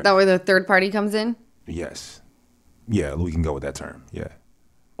to where, That where the third party comes in? yes. Yeah, we can go with that term. Yeah.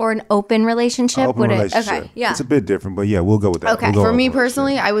 Or an open relationship? Open Would relationship. Okay, yeah. It's a bit different, but yeah, we'll go with that. Okay. We'll go For me open relationship.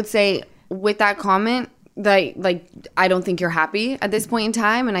 personally, I would say with that comment, that like I don't think you're happy at this point in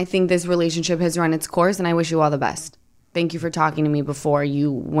time, and I think this relationship has run its course, and I wish you all the best. Thank you for talking to me before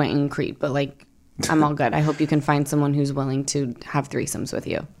you went and creep, but like I'm all good. I hope you can find someone who's willing to have threesomes with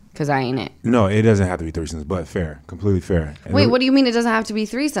you, because I ain't it. No, it doesn't have to be threesomes, but fair, completely fair. And Wait, what do you mean it doesn't have to be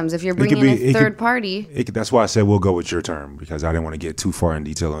threesomes? If you're bringing in a third party, that's why I said we'll go with your term, because I didn't want to get too far in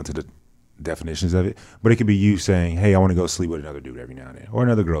detail into the definitions of it. But it could be you saying, "Hey, I want to go sleep with another dude every now and then, or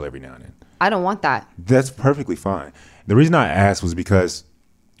another girl every now and then." I don't want that. That's perfectly fine. The reason I asked was because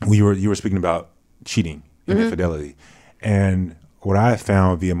you were speaking about cheating and infidelity, and what I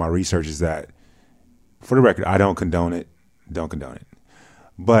found via my research is that, for the record, I don't condone it.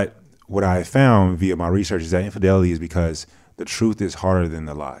 But what I found via my research is that infidelity is because the truth is harder than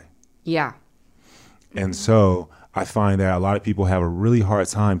the lie. Yeah. And so I find that a lot of people have a really hard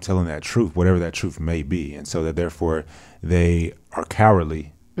time telling that truth, whatever that truth may be. And so that therefore they are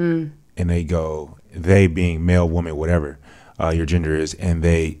cowardly and they being male, woman, whatever your gender is, and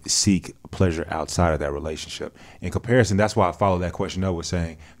they seek pleasure outside of that relationship. In comparison, that's why I followed that question up with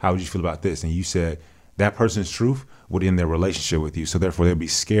saying, how would you feel about this? And you said that person's truth would end their relationship with you. So therefore they'll be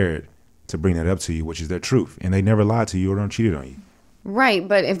scared to bring that up to you, which is their truth. And they never lied to you or don't cheated on you. Right,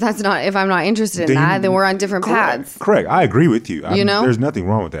 but if I'm not interested in that, then we're on different paths. Correct. I agree with you. You know? There's nothing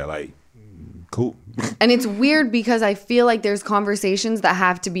wrong with that. Like, cool. And it's weird because I feel like there's conversations that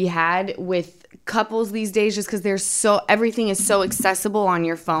have to be had with couples these days, just because everything is so accessible on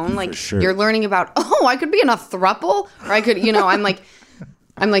your phone. Like you're learning about, I could be in a throuple, or I could,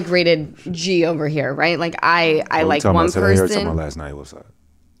 I'm like rated G over here, right? Like I like one person. I heard something last night. What's up?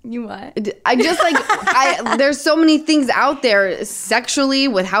 You what? I just like there's so many things out there sexually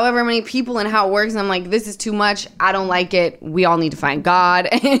with however many people and how it works. And I'm like, this is too much. I don't like it. We all need to find God,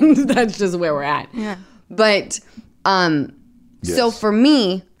 and that's just where we're at. Yeah. But so for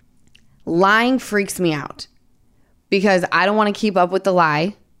me, lying freaks me out because I don't want to keep up with the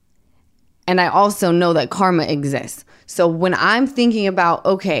lie, and I also know that karma exists. So when I'm thinking about,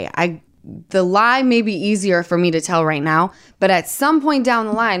 the lie may be easier for me to tell right now, but at some point down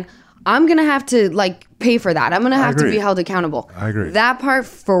the line, I'm going to have to like pay for that. I'm going to have to be held accountable. I agree. That part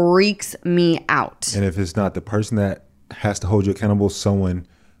freaks me out. And if it's not the person that has to hold you accountable, someone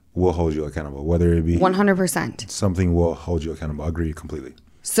will hold you accountable, whether it be 100%. Something will hold you accountable. I agree completely.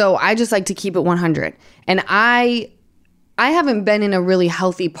 So I just like to keep it 100. And I haven't been in a really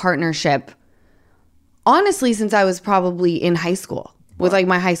healthy partnership, honestly, since I was probably in high school. With like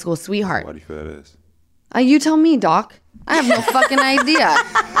my high school sweetheart. Why do you feel that is? You tell me, Doc. I have no fucking idea.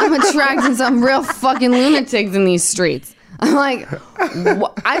 I'm attracting some real fucking lunatics in these streets. I'm like,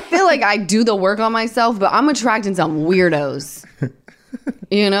 I feel like I do the work on myself, but I'm attracting some weirdos.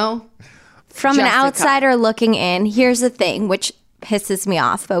 From an outsider looking in, here's the thing, which pisses me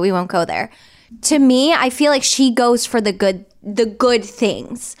off, but we won't go there. To me, I feel like she goes for the good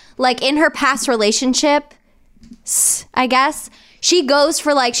things. Like in her past relationship, I guess, she goes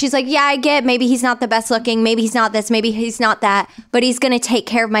for she's like, yeah, I get maybe he's not the best looking, maybe he's not this, maybe he's not that, but he's going to take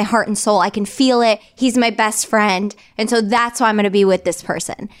care of my heart and soul. I can feel it. He's my best friend. And so that's why I'm going to be with this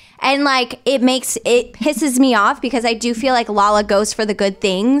person. And it pisses me off because I do feel like Lala goes for the good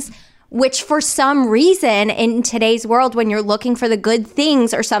things, which for some reason in today's world, when you're looking for the good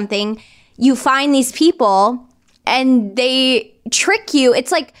things or something, you find these people and they trick you.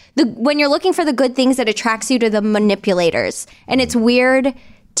 It's like when you're looking for the good things, that attracts you to the manipulators. And it's weird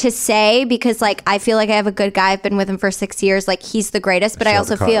to say because I feel like I have a good guy. I've been with him for 6 years. He's the greatest, but I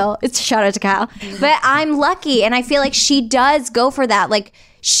also feel it's shout out to Kyle, but I'm lucky. And I feel like she does go for that.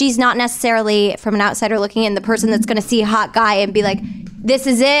 She's not necessarily, from an outsider looking in, the person that's going to see a hot guy and be like, this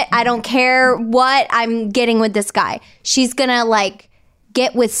is it. I don't care what I'm getting with this guy. She's going to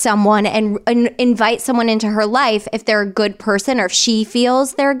get with someone and invite someone into her life if they're a good person or if she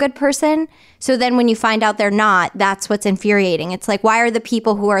feels they're a good person. So then when you find out they're not, that's what's infuriating. It's why are the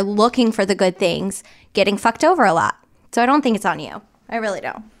people who are looking for the good things getting fucked over a lot? So I don't think it's on you. I really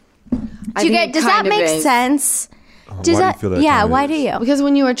don't. Does that make sense? Why do you? Because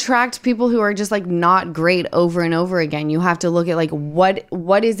when you attract people who are just not great over and over again, you have to look at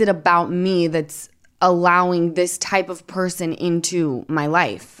what is it about me that's allowing this type of person into my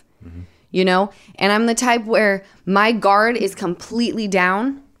life, And I'm the type where my guard is completely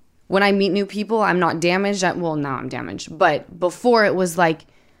down. When I meet new people, I'm not damaged. Now I'm damaged. But before it was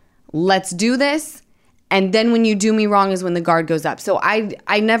let's do this. And then when you do me wrong is when the guard goes up. So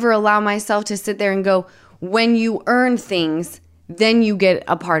I never allow myself to sit there and go, when you earn things, then you get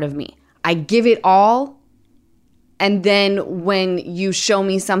a part of me. I give it all. And then when you show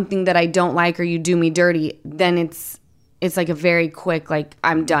me something that I don't like or you do me dirty, then it's it's like a very quick, like,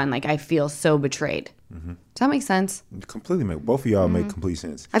 I'm done. Like, I feel so betrayed. Does that make sense? Completely make both of y'all make complete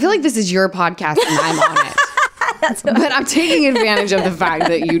sense. I feel like this is your podcast and I'm on it. But I'm taking advantage of the fact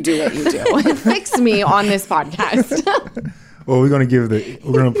that you do what you do. Fix me on this podcast. Well, we're gonna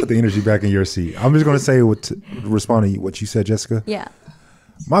put the energy back in your seat. I'm just gonna say respond to what you said, Jessica. Yeah.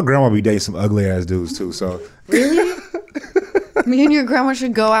 My grandma be dating some ugly ass dudes too. So Really? Me and your grandma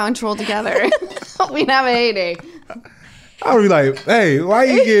should go out and troll together. We'd have a heyday. I would be like, hey, why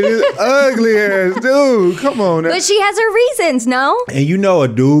you get this ugly ass dude? Come on now. But she has her reasons, no? And you know a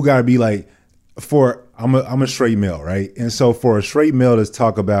dude gotta be like, I'm a straight male, right? And so for a straight male to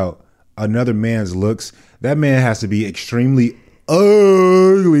talk about another man's looks, that man has to be extremely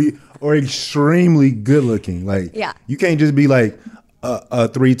ugly or extremely good looking. Like, Yeah. you can't just be like a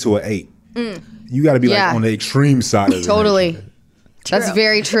 3 to an 8. You got to be Yeah. like on the extreme side of it. Totally. That's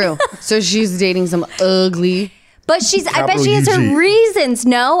very true. So she's dating some ugly. But I bet she has Capital UG. her reasons,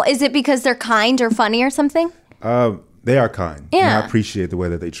 no? Is it because they're kind or funny or something? They are kind. Yeah. And I appreciate the way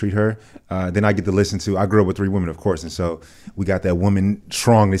that they treat her. Then I get to listen to, I grew up with 3 women, of course. And so we got that woman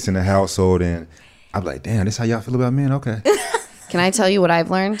strongness in the household. And I'm like, damn, this how y'all feel about men? Okay. Can I tell you what I've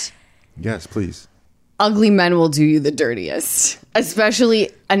learned? Yes, please. Ugly men will do you the dirtiest. Especially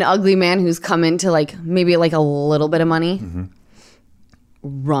an ugly man who's come into like maybe like a little bit of money.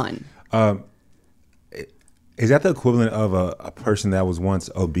 Run. Is that the equivalent of a person that was once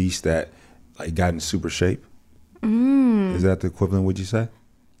obese that like got in super shape? Is that the equivalent, would you say?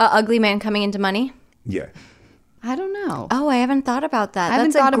 A ugly man coming into money? Yeah. I don't know. Oh, I haven't thought about that. I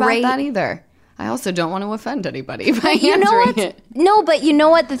haven't That's thought a great... about that either. I also don't want to offend anybody by You know answering what? it. No, but you know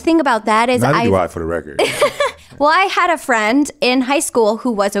what? The thing about that is Neither do I, for the record. Well, I had a friend in high school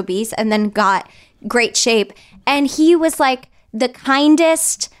who was obese and then got great shape. And he was like the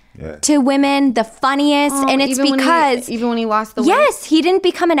kindest to women, the funniest. And it's because... even when he lost the weight? Yes, he didn't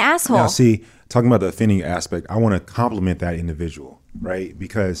become an asshole. Now, see, talking about the offending aspect, I want to compliment that individual, right?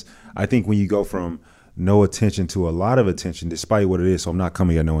 Because I think when you go from no attention to a lot of attention, despite what it is, so I'm not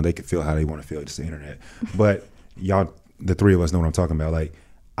coming at no one, they can feel how they want to feel, it's the internet. But y'all, the 3 of us know what I'm talking about. Like,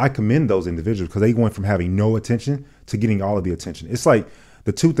 I commend those individuals because they went from having no attention to getting all of the attention. It's like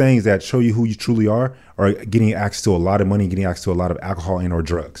the 2 things that show you who you truly are getting access to a lot of money, getting access to a lot of alcohol and or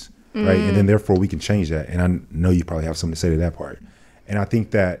drugs, right? And then therefore we can change that. And I know you probably have something to say to that part. And I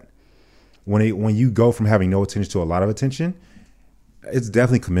think that when you go from having no attention to a lot of attention, it's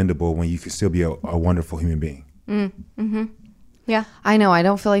definitely commendable when you can still be a wonderful human being. Yeah. I know. I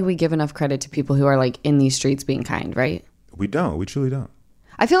don't feel like we give enough credit to people who are like in these streets being kind, right? We don't. We truly don't.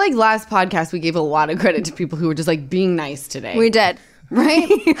 I feel like last podcast we gave a lot of credit to people who were just like being nice today. We did. Right?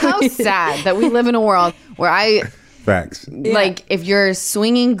 How sad that we live in a world where Facts. like if you're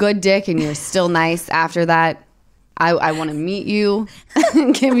swinging good dick and you're still nice after that, I want to meet you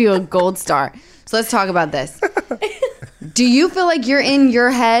and give you a gold star. So let's talk about this. Do you feel like you're in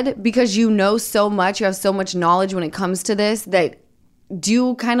your head because you know so much, you have so much knowledge when it comes to this, that do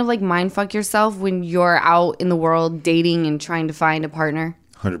you kind of like mind fuck yourself when you're out in the world dating and trying to find a partner?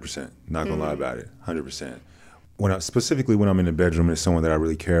 100%. Not gonna lie about it. 100%. Specifically when I'm in the bedroom and it's someone that I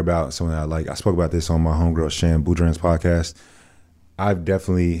really care about, someone that I like. I spoke about this on my homegirl Shan Boudrin's podcast. I've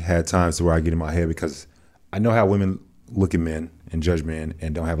definitely had times where I get in my head because I know how women look at men and judge men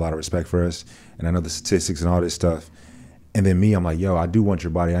and don't have a lot of respect for us. And I know the statistics and all this stuff. And then me, I'm like, yo, I do want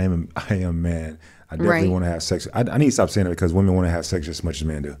your body. I am a man. I definitely want to have sex. I need to stop saying it because women want to have sex just as much as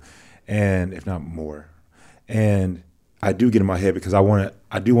men do, and if not more. And I do get in my head because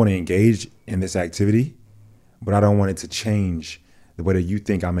I do want to engage in this activity, but I don't want it to change the way that you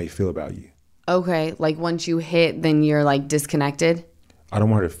think I may feel about you. Okay, like once you hit, then you're like disconnected? I don't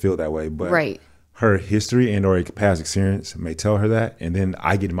want her to feel that way, but her history and or a past experience may tell her that, and then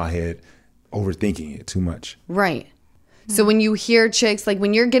I get in my head overthinking it too much. Right. So when you hear chicks, like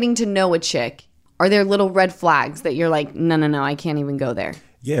when you're getting to know a chick, are there little red flags that you're like, no, I can't even go there?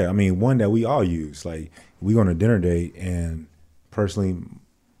 Yeah, I mean, one that we all use. Like, we go on a dinner date, and personally,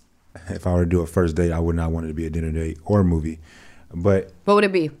 if I were to do a first date, I would not want it to be a dinner date or a movie. But what would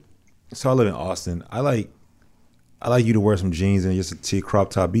it be? So I live in Austin. I like you to wear some jeans and just a tee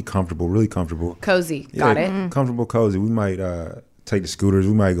crop top. Be comfortable, really comfortable. Cozy. Got it. Comfortable, cozy. We might take the scooters.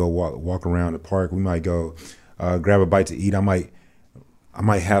 We might go walk around the park. We might go grab a bite to eat. I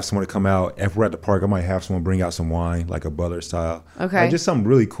might have someone to come out. If we're at the park, I might have someone bring out some wine, like a Butler style. Okay. Like just something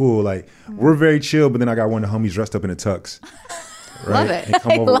really cool. Like, we're very chill, but then I got one of the homies dressed up in a tux. Right? Love it. And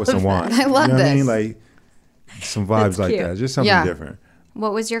come over with some wine. I love you know this. what I mean? Like, some vibes like cute. that. Just something different.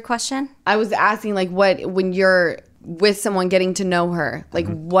 What was your question? I was asking like when you're with someone, getting to know her, like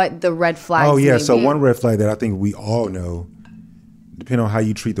what the red flags. Oh yeah, may so be. one red flag that I think we all know, depending on how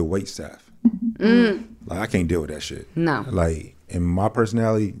you treat the wait staff. Like I can't deal with that shit. No. Like in my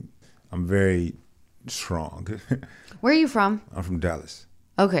personality, I'm very strong. Where are you from? I'm from Dallas.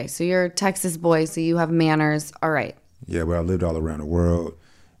 Okay, so you're a Texas boy, so you have manners. All right. Yeah, but I lived all around the world,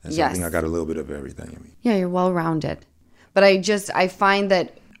 and so I Yes. think I got a little bit of everything in me. Yeah, you're well rounded. But I find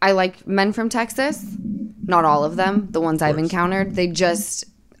that I like men from Texas. Not all of them, the ones I've encountered.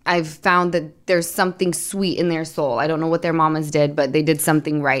 I've found that there's something sweet in their soul. I don't know what their mamas did, but they did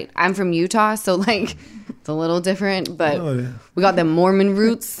something right. I'm from Utah, so like it's a little different, but we got the Mormon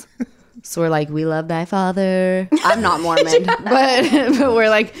roots. So we're like, we love thy father. I'm not Mormon, but we're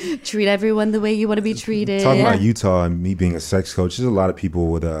like, treat everyone the way you want to be treated. Talking about Utah and me being a sex coach, there's a lot of people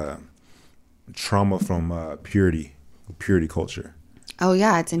with trauma from purity culture. Oh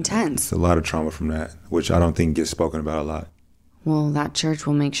yeah, it's intense. It's a lot of trauma from that, which I don't think gets spoken about a lot. Well, that church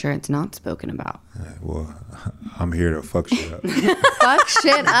will make sure it's not spoken about. Well, I'm here to fuck shit up. Fuck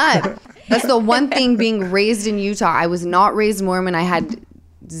shit up. That's the one thing being raised in Utah. I was not raised Mormon. I had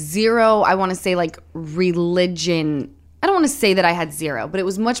zero, I want to say like religion. I don't want to say that I had zero, but it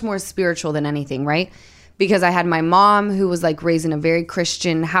was much more spiritual than anything, right? Because I had my mom who was like raised in a very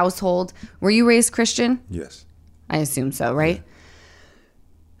Christian household. Were you raised Christian? Yes. I assume so, right?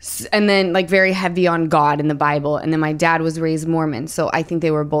 And then like very heavy on God and the Bible. And then my dad was raised Mormon. So I think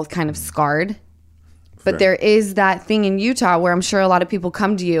they were both kind of scarred. But there is that thing in Utah where I'm sure a lot of people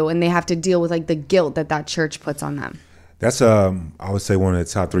come to you and they have to deal with like the guilt that church puts on them. That's I would say one of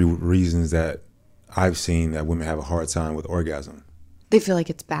the top 3 reasons that I've seen that women have a hard time with orgasm. They feel like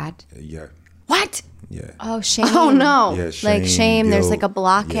it's bad. Yeah. What? Yeah. Oh, shame. Oh no. Yeah, Like shame, there's guilt. like a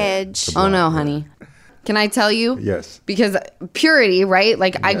blockage. Oh no, honey. Can I tell you? Yes. Because purity, right?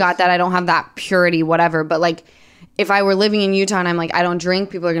 Like I got that. I don't have that purity, whatever. But like if I were living in Utah and I'm like, I don't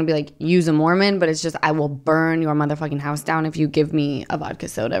drink, people are going to be like, use a Mormon. But it's just, I will burn your motherfucking house down if you give me a vodka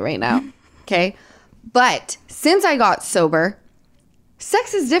soda right now. Okay? But since I got sober,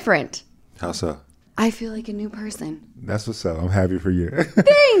 sex is different. How so? I feel like a new person. That's what's up. I'm happy for you.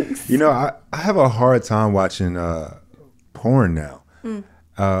 Thanks. You know, I have a hard time watching porn now.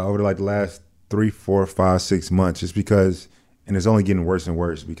 Over like the last 3, 4, 5, 6 months, just because, and it's only getting worse and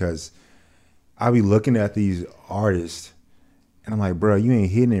worse because I be looking at these artists and I'm like, bro, you ain't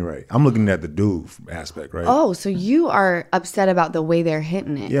hitting it right. I'm looking at the dude aspect, right? Oh, so you are upset about the way they're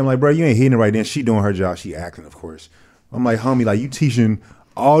hitting it. Yeah, I'm like, bro, you ain't hitting it right. Then she doing her job. She acting, of course. I'm like, homie, like you teaching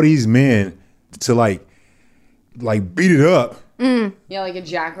all these men to like beat it up. Yeah, like a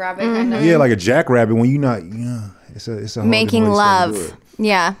jackrabbit kind of. Yeah, like a jackrabbit when you not, it's a whole Making different way to do love. it.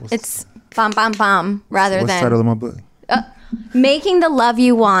 Yeah. It's bum, bum, bum rather What's the than title of my book? making the love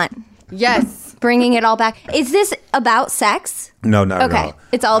you want. Yes. Bringing it all back. Is this about sex? No, not at Okay. all.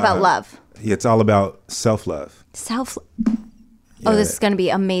 It's all about love. Yeah, it's all about self-love. Self. Oh, this is going to be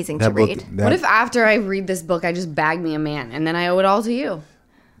amazing to That book, read. What if after I read this book, I just bag me a man and then I owe it all to you?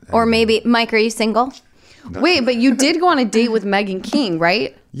 Or maybe, Mike, are you single? Wait, but you did go on a date with Megan King,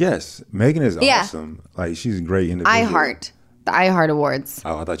 right? Yes, Megan is Yeah. awesome. Like she's a great individual. iHeart. The iHeart Awards.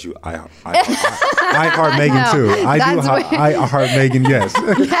 Oh, I thought you. I heart Megan too. I do. that's what- I heart Megan. Yes,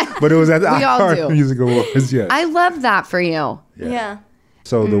 but it was at the We all do. iHeart Music Awards. Yes. I love that for you. Yeah.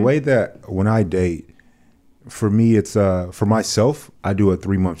 So the way that when I date, for me, it's for myself, I do a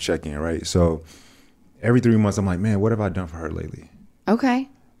 3-month check-in, right? So every 3 months, I'm like, man, what have I done for her lately? Okay.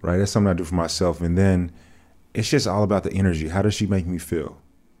 Right? That's something I do for myself. And then it's just all about the energy. How does she make me feel?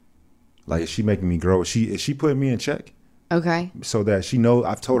 Like, is she making me grow? Is she putting me in check? Okay. So that she knows,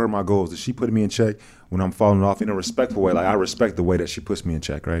 I've told her my goals. Is she putting me in check when I'm falling off in a respectful way? Like, I respect the way that she puts me in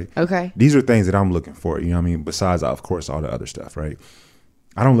check, right? Okay. These are things that I'm looking for, you know what I mean? Besides, of course, all the other stuff, right?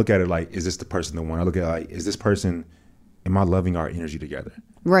 I don't look at it like, is this the person the one? I look at it like, is this person, am I loving our energy together?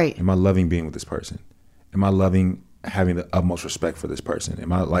 Right. Am I loving being with this person? Am I loving having the utmost respect for this person?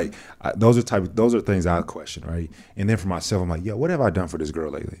 Am I like, those are things I question, right? And then for myself, I'm like, yo, what have I done for this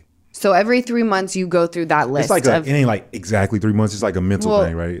girl lately? So every 3 months you go through that list It's like of it ain't like exactly 3 months. It's like a mental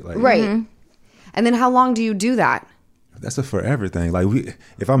thing, right? Like, right. And then how long do you do that? That's a forever thing. Like,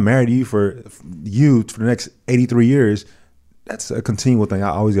 if I'm married to you for the next 83 years, that's a continual thing. I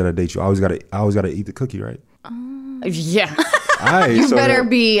always gotta date you. I always gotta eat the cookie, right? Yeah. Right, You so better that-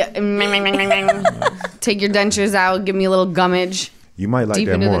 be take your dentures out, give me a little gummage. You might like deep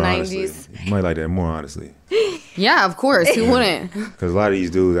that into more, the honestly. 90s. You might like that more, honestly. Yeah, of course. Who wouldn't? Because a lot of these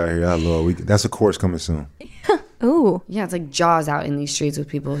dudes out here, Lord, that's a course coming soon. Ooh. Yeah, it's like Jaws out in these streets with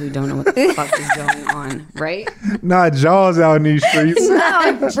people who don't know what the fuck is going on, right? Not Jaws out in these streets. No,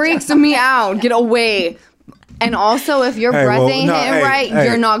 it freaks me out. Get away. And also, if your breath ain't hitting right,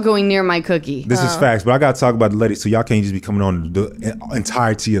 you're not going near my cookie. This is facts, but I got to talk about the ladies, so y'all can't just be coming on the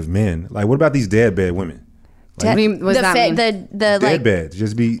entirety of men. Like, what about these deadbed women? Like, what's that mean? The deadbed,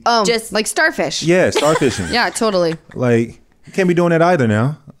 just be... just like starfish. Yeah, starfishing. Yeah, totally. Like, you can't be doing that either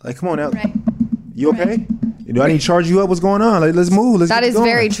now. Like, come on now. Right. You okay? Do I need to charge you up? What's going on? Like, let's move. That is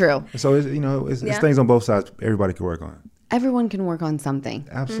very true. So, it's things on both sides everybody can work on. Everyone can work on something.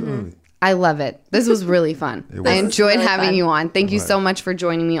 Absolutely. I love it. This was really fun. I enjoyed having you on. Thank you so much for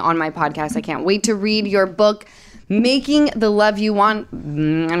joining me on my podcast. I can't wait to read your book, Making the Love You Want.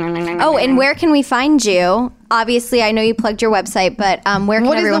 Oh, and where can we find you? Obviously, I know you plugged your website, but where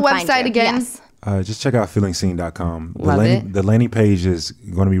can everyone find you? What is the website again? Yes. Just check out feelingseen.com. The landing page is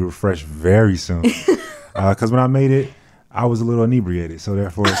going to be refreshed very soon. Because when I made it, I was a little inebriated. So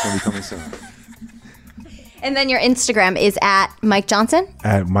therefore, it's going to be coming soon. And then your Instagram is at Mike Johnson?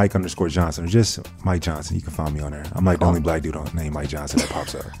 At Mike_Johnson. Just Mike Johnson. You can find me on there. I'm like the only black dude named Mike Johnson that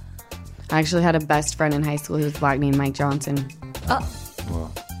pops up. I actually had a best friend in high school who was black named Mike Johnson.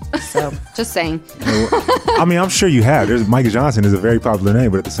 Well, so, just saying. I mean, I'm sure you have. Mike Johnson is a very popular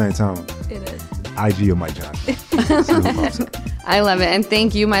name, but at the same time, it is. IG of Mike Johnson. I love it. And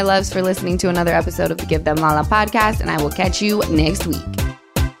thank you, my loves, for listening to another episode of the Give Them Lala podcast. And I will catch you next week.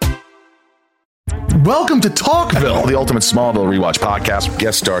 Welcome to Talkville, the ultimate Smallville rewatch podcast.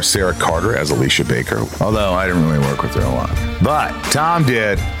 Guest star Sarah Carter as Alicia Baker, although I didn't really work with her a lot. But Tom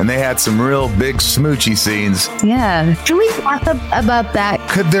did, and they had some real big smoochy scenes. Yeah. Can we talk about that?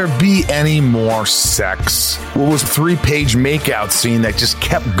 Could there be any more sex? What was a 3-page makeout scene that just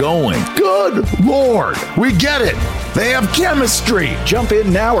kept going? Good Lord, we get it. They have chemistry. Jump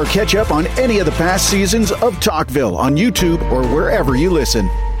in now or catch up on any of the past seasons of Talkville on YouTube or wherever you listen.